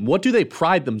this team? What do they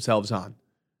pride themselves on?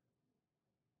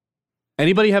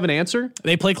 Anybody have an answer?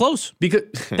 They play close. Because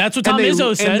That's what Tom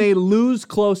Izzo said. And they lose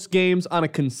close games on a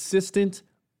consistent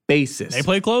basis. They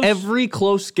play close. Every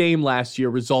close game last year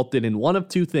resulted in one of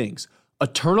two things. A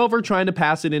turnover trying to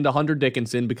pass it into Hunter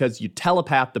Dickinson because you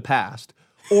telepath the past.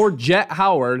 Or Jet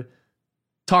Howard,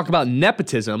 talk about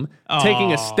nepotism,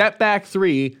 taking a step back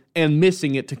three and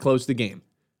missing it to close the game.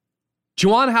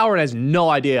 Juwan Howard has no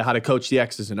idea how to coach the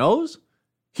X's and O's.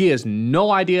 He has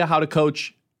no idea how to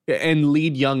coach and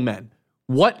lead young men.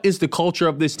 What is the culture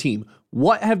of this team?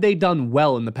 What have they done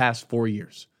well in the past 4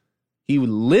 years? He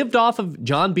lived off of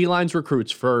John Beeline's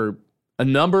recruits for a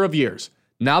number of years.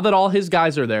 Now that all his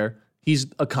guys are there, he's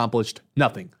accomplished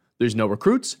nothing. There's no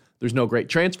recruits. There's no great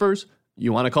transfers.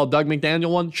 You want to call Doug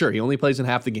McDaniel one? Sure, he only plays in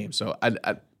half the game. So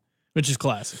Which is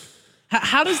classic.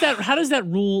 How does that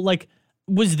rule, like,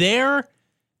 was there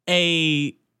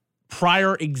a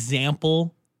prior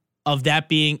example of that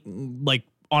being, like,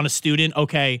 on a student?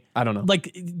 Okay. I don't know.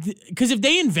 Like, because if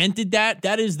they invented that,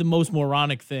 that is the most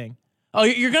moronic thing. Oh,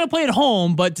 you're going to play at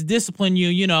home, but to discipline you,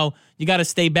 you got to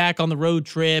stay back on the road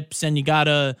trips and you got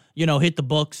to, hit the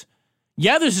books.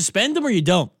 You either suspend them or you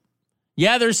don't. You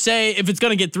either say, if it's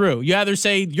going to get through, you either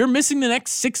say, you're missing the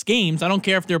next 6 games. I don't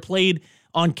care if they're played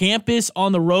on campus,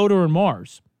 on the road, or in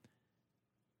Mars.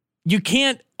 You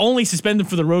can't only suspend them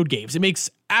for the road games. It makes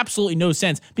absolutely no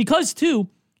sense. Because, too,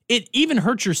 it even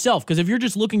hurts yourself. Because if you're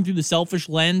just looking through the selfish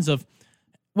lens of,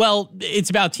 well, it's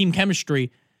about team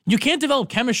chemistry, you can't develop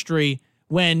chemistry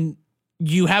when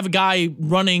you have a guy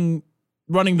running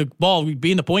the ball,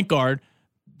 being the point guard,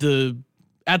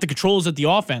 at the controls at the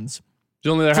offense.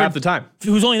 he's only there half the time.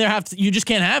 Who's only there half? You just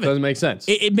can't have it. Doesn't make sense.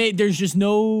 There's just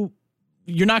no.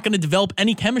 You're not going to develop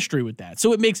any chemistry with that.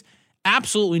 So it makes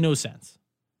absolutely no sense.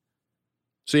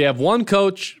 So you have one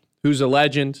coach who's a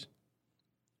legend.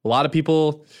 A lot of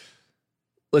people.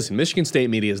 Listen, Michigan State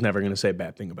media is never going to say a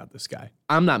bad thing about this guy.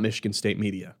 I'm not Michigan State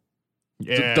media.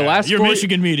 Yeah, the last you're 4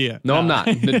 Michigan media. No, I'm not.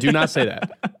 Do not say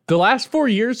that. The last 4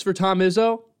 years for Tom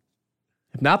Izzo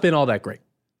have not been all that great.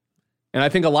 And I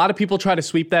think a lot of people try to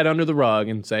sweep that under the rug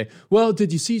and say, well,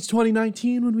 did you see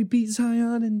 2019 when we beat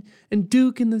Zion and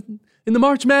Duke in the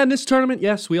March Madness tournament?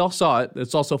 Yes, we all saw it.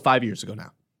 It's also 5 years ago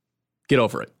now. Get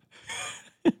over it.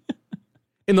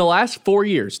 In the last 4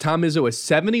 years, Tom Izzo is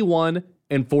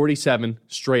 71-47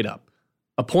 straight up,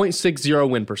 a .60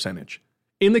 win percentage.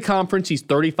 In the conference, he's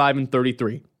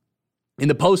 35-33. In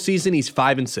the postseason, he's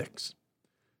 5-6.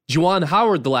 Juwan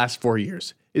Howard the last 4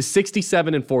 years is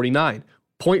 67-49,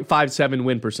 .57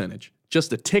 win percentage,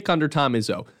 just a tick under Tom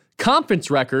Izzo. Conference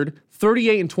record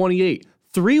 38-28,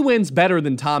 3 wins better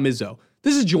than Tom Izzo.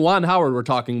 This is Juwan Howard we're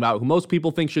talking about, who most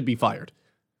people think should be fired.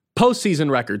 Postseason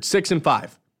record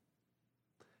 6-5.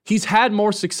 He's had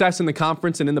more success in the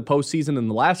conference and in the postseason in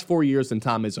the last 4 years than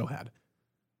Tom Izzo had.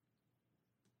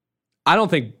 I don't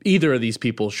think either of these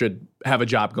people should have a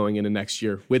job going into next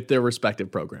year with their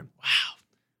respective program. Wow.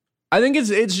 I think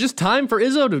it's just time for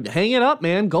Izzo to hang it up,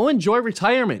 man. Go enjoy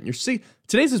retirement.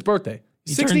 Today's his birthday.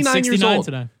 He's 69 years old.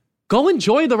 Today. Go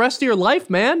enjoy the rest of your life,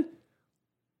 man.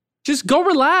 Just go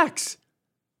relax.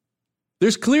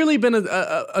 There's clearly been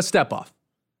a step off.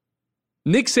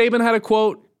 Nick Saban had a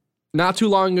quote not too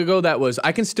long ago that was,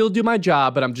 I can still do my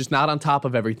job, but I'm just not on top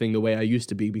of everything the way I used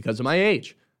to be because of my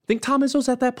age. I think Tom Izzo's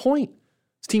at that point.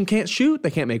 His team can't shoot.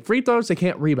 They can't make free throws. They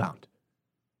can't rebound.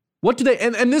 What do they...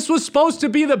 And this was supposed to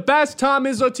be the best Tom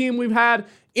Izzo team we've had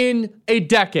in a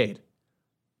decade.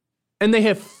 And they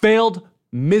have failed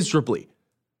miserably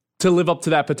to live up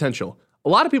to that potential. A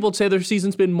lot of people would say their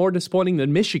season's been more disappointing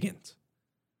than Michigan's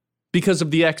because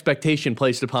of the expectation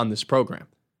placed upon this program.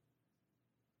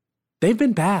 They've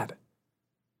been bad.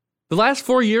 The last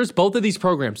 4 years, both of these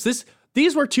programs,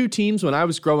 these were two teams when I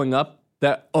was growing up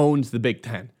that owned the Big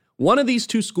Ten. One of these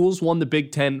two schools won the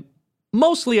Big Ten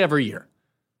mostly every year.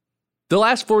 The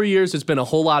last 4 years has been a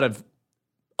whole lot of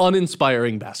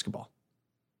uninspiring basketball.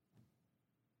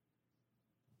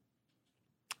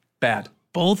 Bad.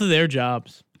 Both of their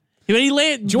jobs.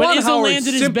 Juwan Howard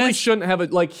landed his simply best. shouldn't have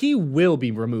it. Like, he will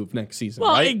be removed next season,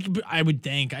 Well, right? I would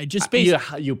think. I just based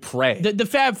You pray. the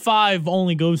Fab Five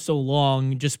only goes so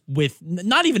long, just with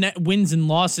not even wins and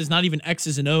losses, not even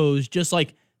X's and O's, just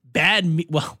like bad.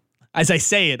 Well, As I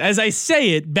say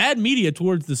it, bad media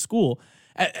towards the school.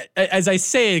 As I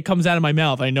say it comes out of my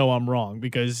mouth, I know I'm wrong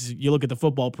because you look at the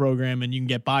football program and you can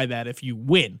get by that if you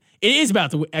win. It is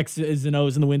about the X's and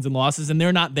O's and the wins and losses, and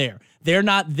they're not there. They're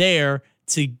not there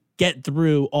to get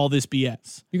through all this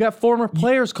BS. You got former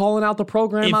players calling out the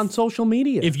program on social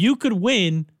media. If you could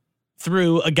win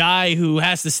through a guy who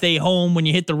has to stay home when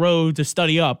you hit the road to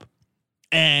study up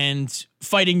and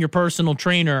fighting your personal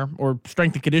trainer or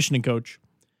strength and conditioning coach,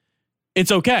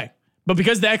 it's okay. But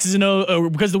because the X's and O's, or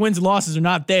because the wins and losses are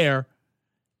not there,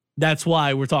 that's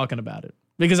why we're talking about it.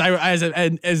 Because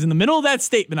as in the middle of that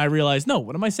statement, I realized, no,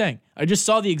 what am I saying? I just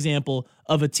saw the example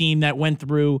of a team that went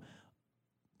through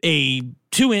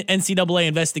two NCAA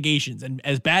investigations and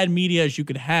as bad media as you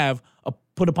could have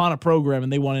put upon a program,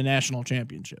 and they won a national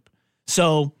championship.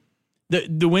 So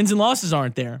the wins and losses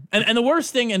aren't there. And the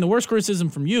worst thing and the worst criticism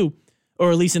from you,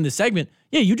 or at least in this segment,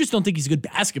 you just don't think he's a good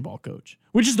basketball coach,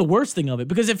 which is the worst thing of it.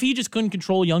 Because if he just couldn't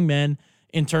control young men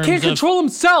in terms of... Can't control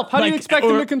himself. How do you expect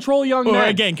him to control young men? Or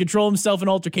again, control himself in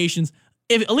altercations.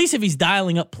 At least if he's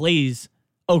dialing up plays,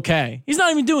 okay. He's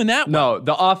not even doing that well. No,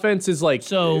 the offense is like...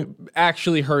 So, it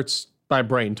actually hurts my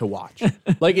brain to watch.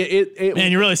 Like it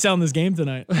man, you're really selling this game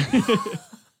tonight.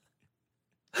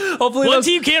 Hopefully one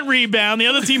team can't rebound, the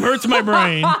other team hurts my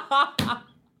brain.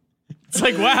 It's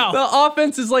like, wow. The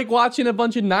offense is like watching a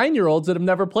bunch of 9-year-olds that have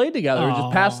never played together and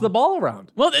just pass the ball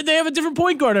around. Well, they have a different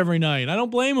point guard every night. I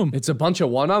don't blame them. It's a bunch of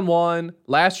one-on-one.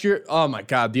 Last year, oh my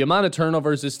God, the amount of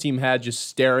turnovers this team had just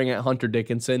staring at Hunter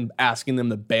Dickinson, asking them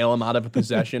to bail him out of a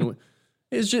possession.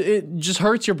 It just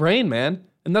hurts your brain, man.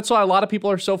 And that's why a lot of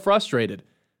people are so frustrated.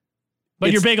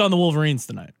 But you're big on the Wolverines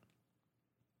tonight.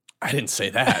 I didn't say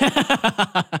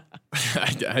that.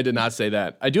 I did not say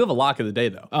that. I do have a lock of the day,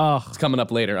 though. Oh. It's coming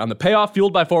up later on the Payoff,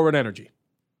 fueled by Forward Energy.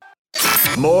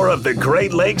 More of the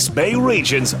Great Lakes Bay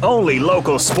region's only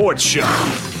local sports show.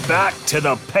 Back to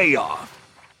the Payoff.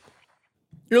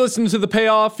 You're listening to the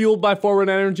Payoff, fueled by Forward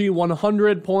Energy,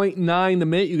 100.9 The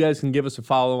Minute. You guys can give us a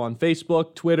follow on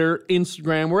Facebook, Twitter,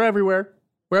 Instagram. We're everywhere.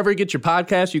 Wherever you get your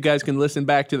podcast, you guys can listen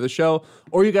back to the show,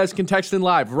 or you guys can text in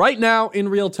live right now in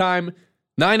real time.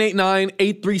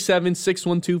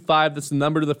 989-837-6125. That's the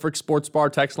number to the Frick Sports Bar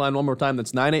text line. One more time.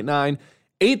 That's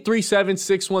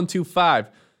 989-837-6125.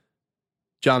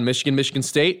 John, Michigan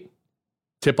State.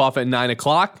 Tip off at 9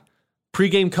 o'clock.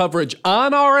 Pre-game coverage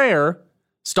on our air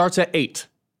starts at 8.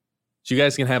 So you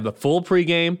guys can have the full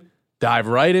pregame, dive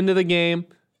right into the game.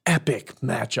 Epic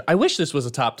matchup. I wish this was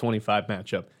a top 25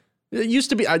 matchup. It used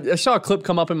to be. I saw a clip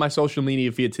come up in my social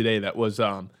media feed today that was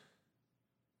a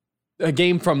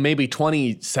game from maybe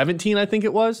 2017, I think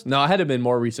it was. No, it had to have been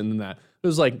more recent than that. It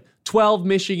was like 12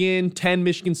 Michigan, 10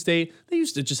 Michigan State. They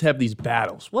used to just have these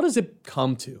battles. What does it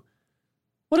come to?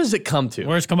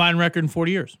 Worst combined record in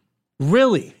 40 years.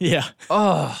 Really? Yeah.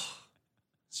 Oh,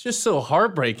 it's just so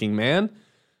heartbreaking, man.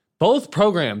 Both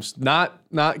programs not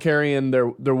carrying their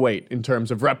weight in terms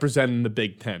of representing the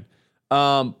Big Ten.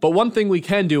 But one thing we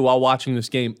can do while watching this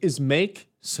game is make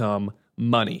some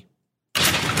money.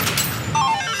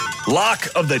 Lock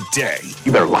of the day.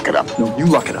 You better lock it up. No, you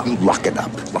lock it up. You lock it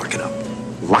up. Lock it up.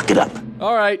 Lock it up.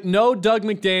 All right, no Doug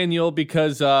McDaniel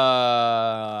because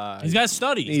he's got to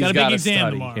study. He's got a big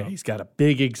exam tomorrow. Yeah, he's got a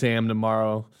big exam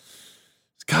tomorrow.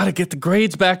 He's got to get the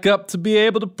grades back up to be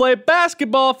able to play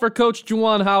basketball for Coach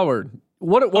Juwan Howard.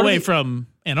 Away from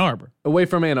Ann Arbor. Away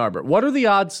from Ann Arbor. What are the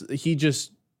odds he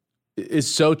just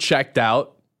is so checked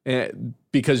out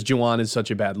because Juwan is such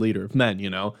a bad leader of men,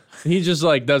 you know? He just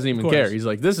like doesn't even care. He's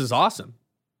like, this is awesome.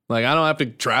 Like, I don't have to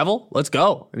travel. Let's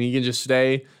go. And he can just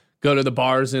go to the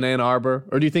bars in Ann Arbor.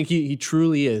 Or do you think he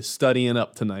truly is studying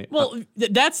up tonight? Well,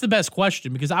 that's the best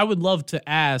question, because I would love to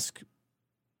ask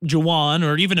Juwan,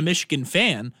 or even a Michigan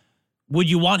fan, would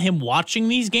you want him watching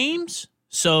these games?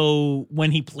 So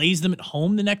when he plays them at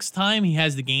home the next time, he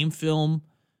has the game film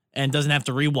and doesn't have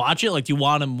to rewatch it? Like, do you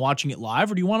want him watching it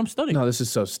live, or do you want him studying? No, this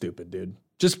is so stupid, dude.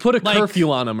 Just put a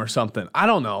curfew on him or something. I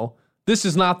don't know. This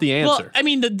is not the answer. Well, I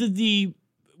mean,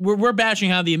 we're bashing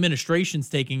how the administration's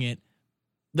taking it.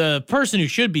 The person who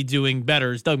should be doing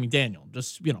better is Doug McDaniel.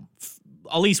 Just,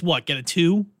 at least get a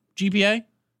 2 GPA?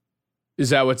 Is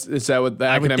that what the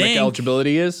academic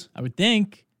eligibility is? I would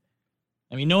think.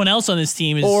 I mean, no one else on this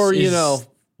team is. Or,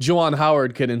 Juwan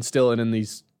Howard could instill it in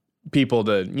these people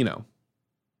to,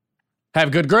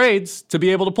 have good grades to be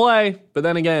able to play. But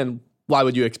then again, why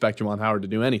would you expect Juwan Howard to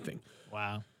do anything?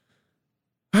 Wow.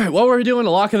 All right, what were we doing? A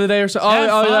lock of the day or so?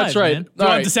 Oh, that's right. Man. Do you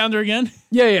want the sounder again?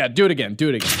 Yeah. Do it again.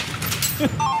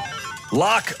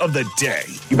 Lock of the day.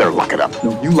 You better lock it up.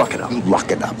 No, you lock it up. You lock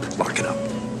it up. Lock it up.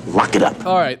 Lock it up.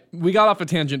 All right, we got off a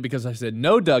tangent because I said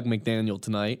no Doug McDaniel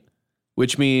tonight,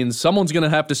 which means someone's going to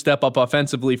have to step up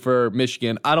offensively for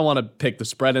Michigan. I don't want to pick the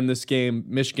spread in this game.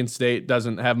 Michigan State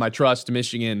doesn't have my trust.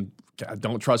 Michigan, I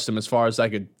don't trust them as far as I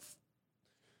could.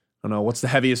 I don't know, what's the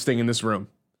heaviest thing in this room?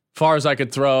 As far as I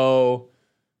could throw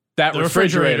that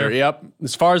refrigerator. Yep.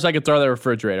 As far as I could throw that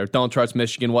refrigerator. Don't trust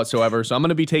Michigan whatsoever. So I'm going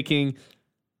to be taking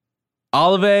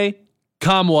Olivier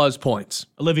Kamwa's points.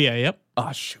 Olivier, yep.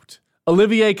 Oh, shoot.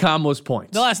 Olivier Kamwa's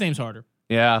points. The last name's harder.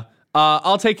 Yeah.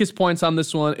 I'll take his points on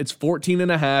this one. It's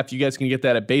 14.5. You guys can get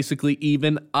that at basically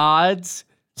even odds.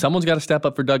 Someone's got to step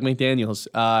up for Doug McDaniels.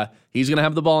 He's going to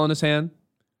have the ball in his hand.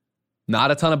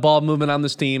 Not a ton of ball movement on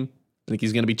this team. I think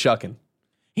he's going to be chucking.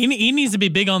 He needs to be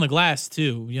big on the glass,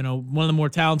 too. You know, one of the more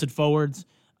talented forwards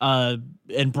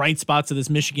and bright spots of this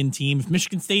Michigan team. If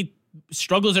Michigan State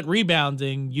struggles at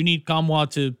rebounding, you need Kamwa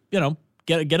to, you know,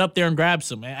 get up there and grab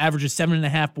some. Averages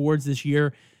 7.5 boards this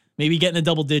year. Maybe getting the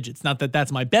double digits. Not that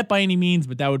that's my bet by any means,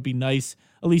 but that would be nice,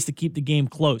 at least to keep the game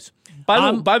close.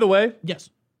 By the way, yes,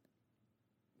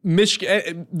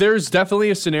 Michigan. There's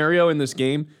definitely a scenario in this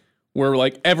game where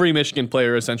like every Michigan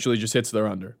player essentially just hits their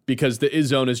under because the is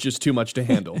zone is just too much to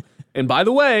handle. And by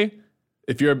the way,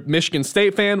 if you're a Michigan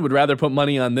State fan, would rather put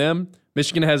money on them.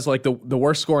 Michigan has like the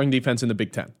worst scoring defense in the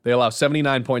Big Ten. They allow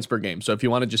 79 points per game. So if you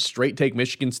want to just straight take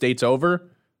Michigan State's over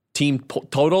team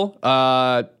total,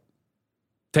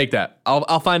 take that.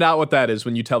 I'll find out what that is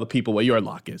when you tell the people what your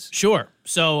lock is. Sure.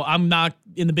 So I'm not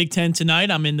in the Big Ten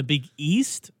tonight. I'm in the Big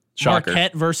East. Shocker.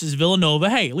 Marquette versus Villanova.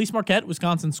 Hey, at least Marquette,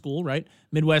 Wisconsin school, right?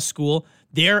 Midwest school.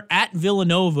 They're at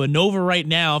Villanova. Nova right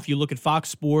now, if you look at Fox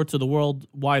Sports or the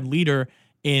worldwide leader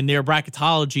in their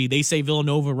bracketology, they say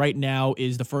Villanova right now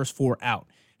is the first 4 out.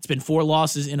 It's been 4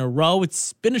 losses in a row.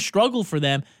 It's been a struggle for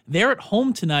them. They're at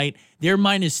home tonight. They're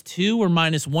 -2 or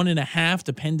 -1.5,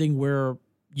 depending where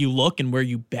you look and where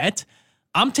you bet.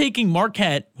 I'm taking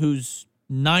Marquette, who's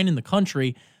 9 in the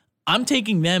country. I'm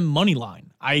taking them money line.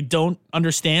 I don't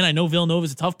understand. I know Villanova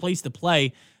is a tough place to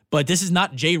play, but this is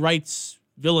not Jay Wright's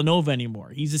Villanova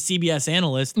anymore. He's a CBS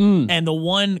analyst, and the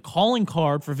one calling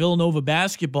card for Villanova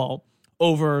basketball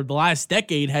over the last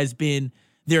decade has been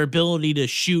their ability to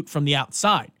shoot from the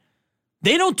outside.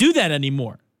 They don't do that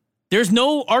anymore. There's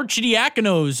no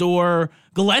Arcidiaconos or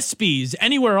Gillespies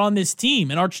anywhere on this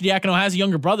team, and Arcidiacono has a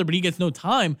younger brother, but he gets no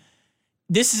time.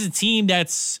 This is a team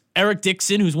that's Eric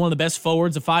Dixon, who's one of the best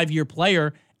forwards, a 5-year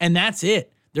player, and that's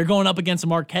it. They're going up against a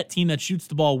Marquette team that shoots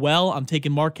the ball well. I'm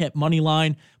taking Marquette money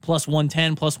line,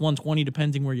 +110, +120,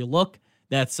 depending where you look.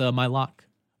 That's my lock.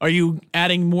 Are you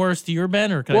adding more to your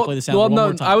bet, or can I play this out one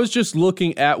more time? I was just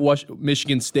looking at what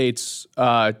Michigan State's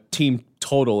team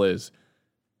total is.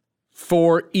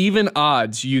 For even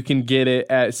odds, you can get it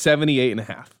at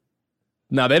 78.5.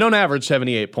 Now, they don't average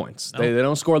 78 points. No. They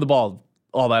don't score the ball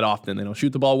all that often. They don't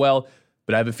shoot the ball well,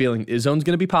 but I have a feeling Izzone's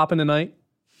going to be popping tonight.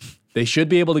 They should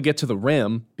be able to get to the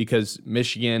rim because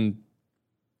Michigan,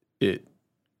 they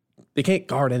can't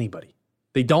guard anybody.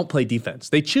 They don't play defense.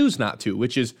 They choose not to,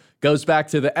 which goes back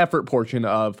to the effort portion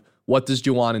of what does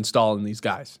Juwan install in these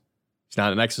guys. He's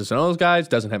not an X's and O's guys,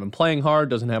 doesn't have him playing hard,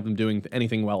 doesn't have him doing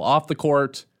anything well off the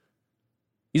court.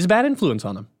 He's a bad influence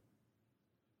on him.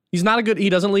 He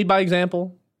doesn't lead by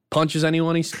example, punches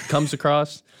anyone he comes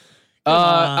across.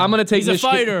 I'm going to take He's a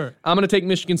fighter. I'm going to take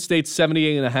Michigan State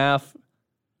 78.5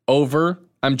 over.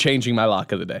 I'm changing my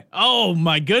lock of the day. Oh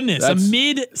my goodness. A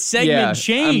mid-segment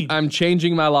change. I'm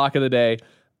changing my lock of the day.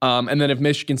 And then if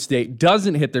Michigan State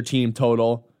doesn't hit their team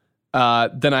total,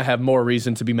 then I have more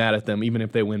reason to be mad at them, even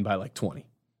if they win by like 20.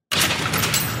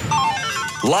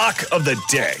 Lock of the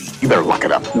day. You better lock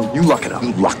it up. No, you lock it up.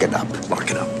 Lock it up.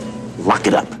 Lock it up. Lock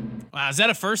it up. Wow, is that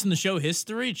a first in the show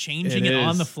history? Changing it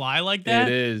on the fly like that?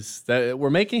 It is.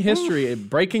 We're making history,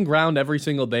 breaking ground every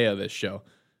single day of this show.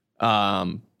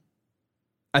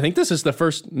 I think this is the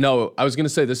first. No, I was going to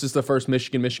say this is the first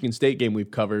Michigan State game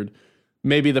we've covered.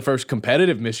 Maybe the first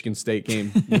competitive Michigan State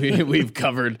game we've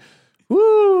covered.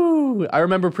 Woo! I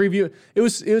remember preview.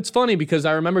 It's funny because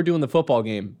I remember doing the football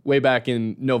game way back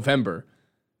in November,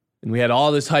 and we had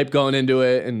all this hype going into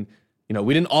it, and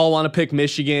we didn't all want to pick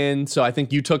Michigan, so I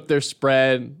think you took their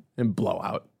spread and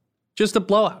blowout. Just a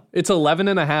blowout. It's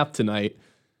 11.5 tonight.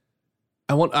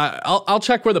 I'll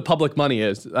check where the public money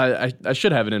is. I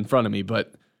should have it in front of me,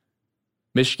 but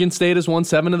Michigan State has won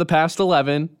 7 of the past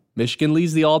 11. Michigan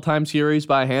leads the all-time series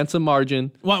by a handsome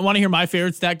margin. Want to hear my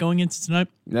favorite stat going into tonight?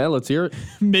 Yeah, let's hear it.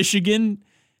 Michigan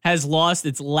has lost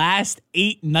its last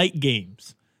 8 night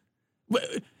games.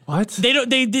 What? They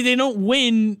don't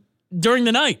win during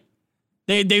the night.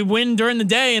 They win during the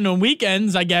day and on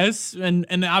weekends, I guess, and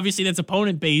obviously that's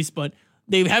opponent based, but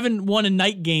they haven't won a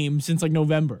night game since like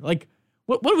November. Like,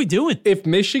 what are we doing? If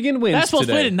Michigan wins that's supposed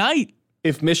to play tonight.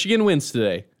 if Michigan wins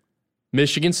today,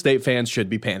 Michigan State fans should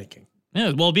be panicking.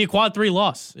 Yeah, well, it'd be a quad 3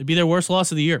 loss. It'd be their worst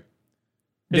loss of the year.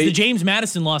 Because the James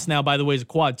Madison loss now, by the way, is a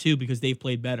quad 2 because they've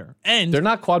played better. And they're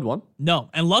not quad 1? No.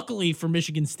 And luckily for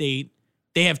Michigan State,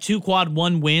 they have 2 quad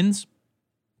 1 wins,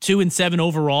 2-7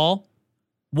 overall.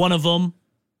 One of them,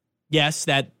 yes,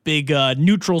 that big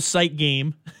neutral site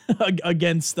game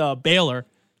against Baylor.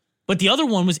 But the other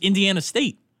one was Indiana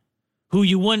State, who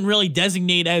you wouldn't really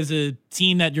designate as a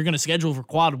team that you're going to schedule for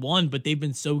quad 1, but they've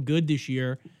been so good this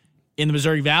year in the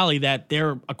Missouri Valley that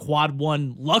they're a quad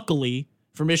 1, luckily,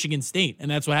 for Michigan State, and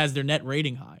that's what has their net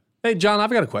rating high. Hey, John, I've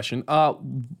got a question.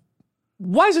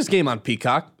 Why is this game on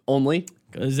Peacock only?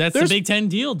 Because that's the Big Ten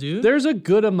deal, dude. There's a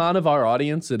good amount of our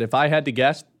audience that, if I had to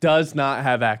guess, does not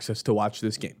have access to watch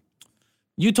this game.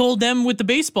 You told them with the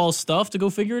baseball stuff to go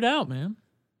figure it out, man.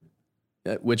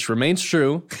 Which remains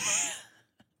true.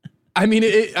 I mean,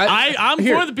 I'm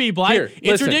for the people.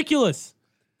 It's ridiculous.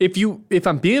 If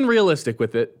I'm being realistic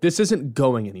with it, this isn't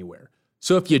going anywhere.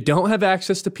 So if you don't have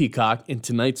access to Peacock and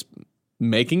tonight's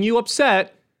making you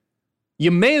upset,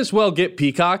 you may as well get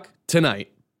Peacock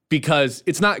tonight because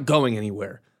it's not going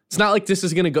anywhere. It's not like this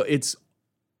is going to go.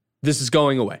 This is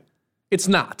going away. It's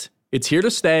not. It's here to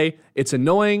stay. It's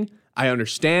annoying. I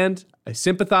understand. I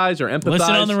sympathize or empathize.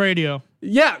 Listen on the radio.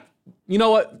 Yeah. You know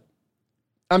what?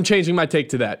 I'm changing my take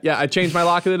to that. Yeah, I changed my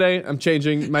lock of the day. I'm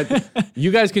changing my...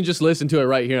 You guys can just listen to it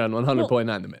right here on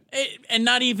 100.9 The Mid. And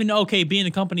not even, being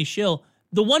the company shill.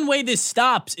 The one way this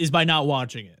stops is by not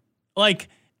watching it. But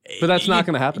that's not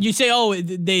going to happen. You say,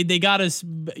 they got us,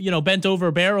 bent over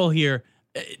a barrel here.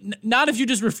 Not if you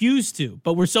just refuse to.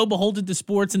 But we're so beholden to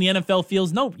sports, and the NFL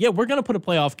feels, we're going to put a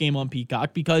playoff game on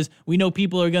Peacock because we know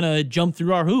people are going to jump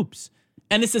through our hoops.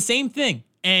 And it's the same thing.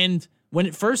 And when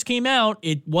it first came out,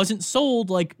 it wasn't sold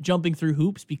like jumping through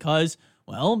hoops because,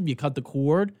 you cut the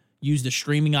cord, use the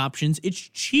streaming options. It's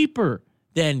cheaper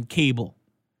than cable.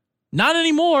 Not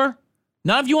anymore.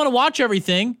 Not if you want to watch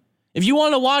everything. If you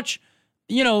want to watch,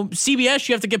 CBS,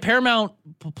 you have to get Paramount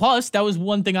Plus. That was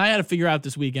one thing I had to figure out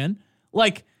this weekend.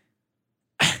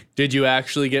 Did you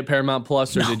actually get Paramount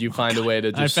Plus, or did you find a way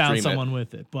to just stream it? I found someone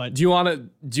with it. But do you want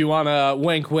to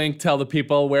wink, wink, tell the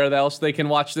people where else they can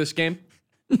watch this game?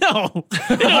 No,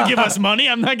 they don't give us money.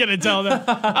 I'm not going to tell them.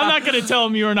 I'm not going to tell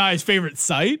them you and I's favorite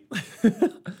site.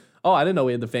 Oh, I didn't know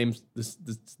we had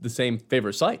the same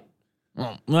favorite site.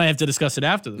 Well, we might have to discuss it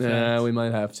after the fact. Yeah, we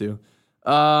might have to.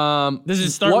 Does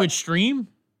it start with stream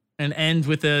and end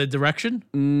with a direction?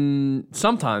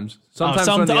 Sometimes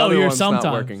when the other one's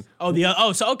not working.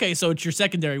 So it's your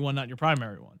secondary one, not your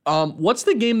primary one. What's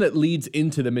the game that leads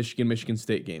into the Michigan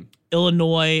State game?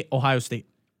 Illinois, Ohio State.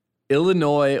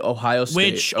 Illinois, Ohio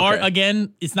State. Which are,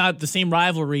 again, it's not the same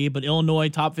rivalry, but Illinois,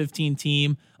 top 15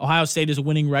 team. Ohio State is a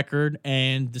winning record,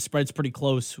 and the spread's pretty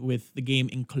close with the game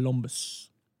in Columbus.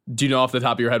 Do you know off the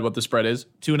top of your head what the spread is?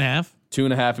 2.5.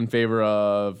 2.5 in favor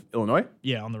of Illinois?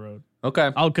 Yeah, on the road.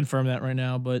 Okay. I'll confirm that right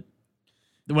now, but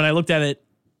when I looked at it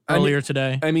earlier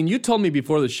today. You told me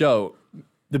before the show,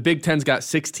 the Big Ten's got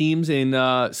 6 teams in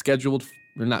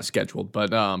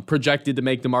projected to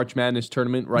make the March Madness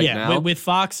tournament now. Yeah, with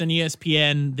Fox and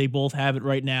ESPN, they both have it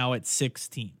right now at 6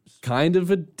 teams. Kind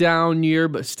of a down year,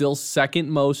 but still second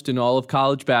most in all of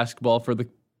college basketball for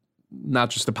not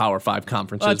just the Power 5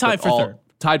 conferences. Tied for third.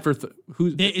 Tied for So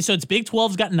it's Big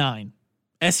 12's got 9,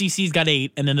 SEC's got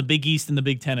 8, and then the Big East and the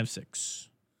Big 10 have 6.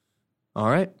 All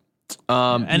right.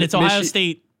 And it's Ohio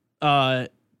State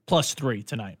 +3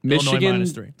 tonight. Michigan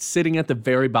 -3. sitting at the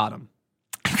very bottom.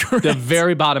 Correct. The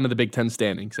very bottom of the Big Ten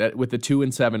standings with a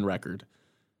 2-7 record.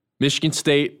 Michigan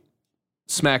State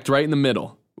smacked right in the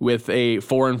middle with a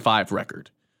 4-5 record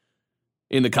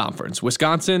in the conference.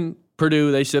 Wisconsin,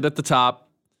 Purdue, they sit at the top.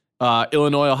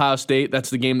 Illinois, Ohio State,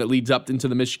 that's the game that leads up into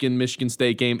the Michigan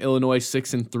State game. Illinois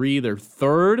 6-3, they're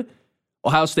third.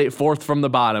 Ohio State fourth from the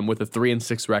bottom with a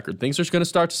 3-6 record. Things are going to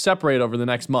start to separate over the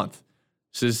next month.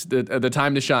 This is the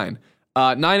time to shine.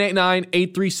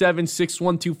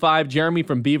 989-837-6125. Jeremy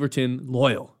from Beaverton,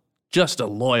 loyal, just a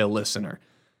loyal listener,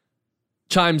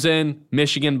 chimes in.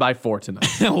 Michigan by 4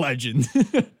 tonight. Legend.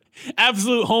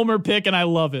 Absolute homer pick, and I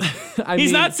love it.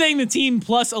 He's not saying the team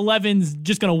plus 11's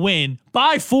just going to win.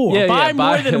 By 4. By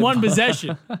more than one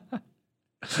possession.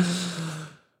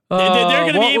 They're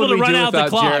going to be able to run out the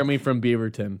clock. Jeremy from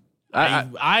Beaverton.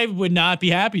 I would not be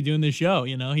happy doing this show.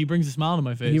 He brings a smile to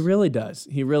my face. He really does.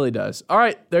 All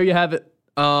right, there you have it.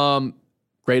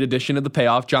 Great edition of the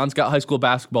Payoff. John's got high school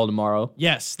basketball tomorrow.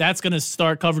 Yes, that's going to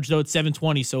start coverage, though, at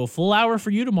 7:20. So a full hour for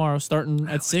you tomorrow, starting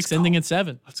at 6, ending at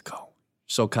 7. Let's go.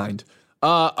 So kind.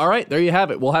 All right, there you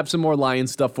have it. We'll have some more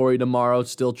Lions stuff for you tomorrow.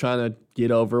 Still trying to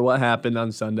get over what happened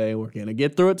on Sunday. We're going to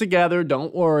get through it together.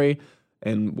 Don't worry.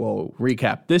 And we'll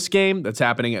recap this game that's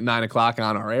happening at 9 o'clock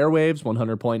on our airwaves,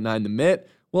 100.9 The Mitt.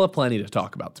 We'll have plenty to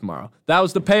talk about tomorrow. That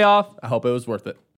was the Payoff. I hope it was worth it.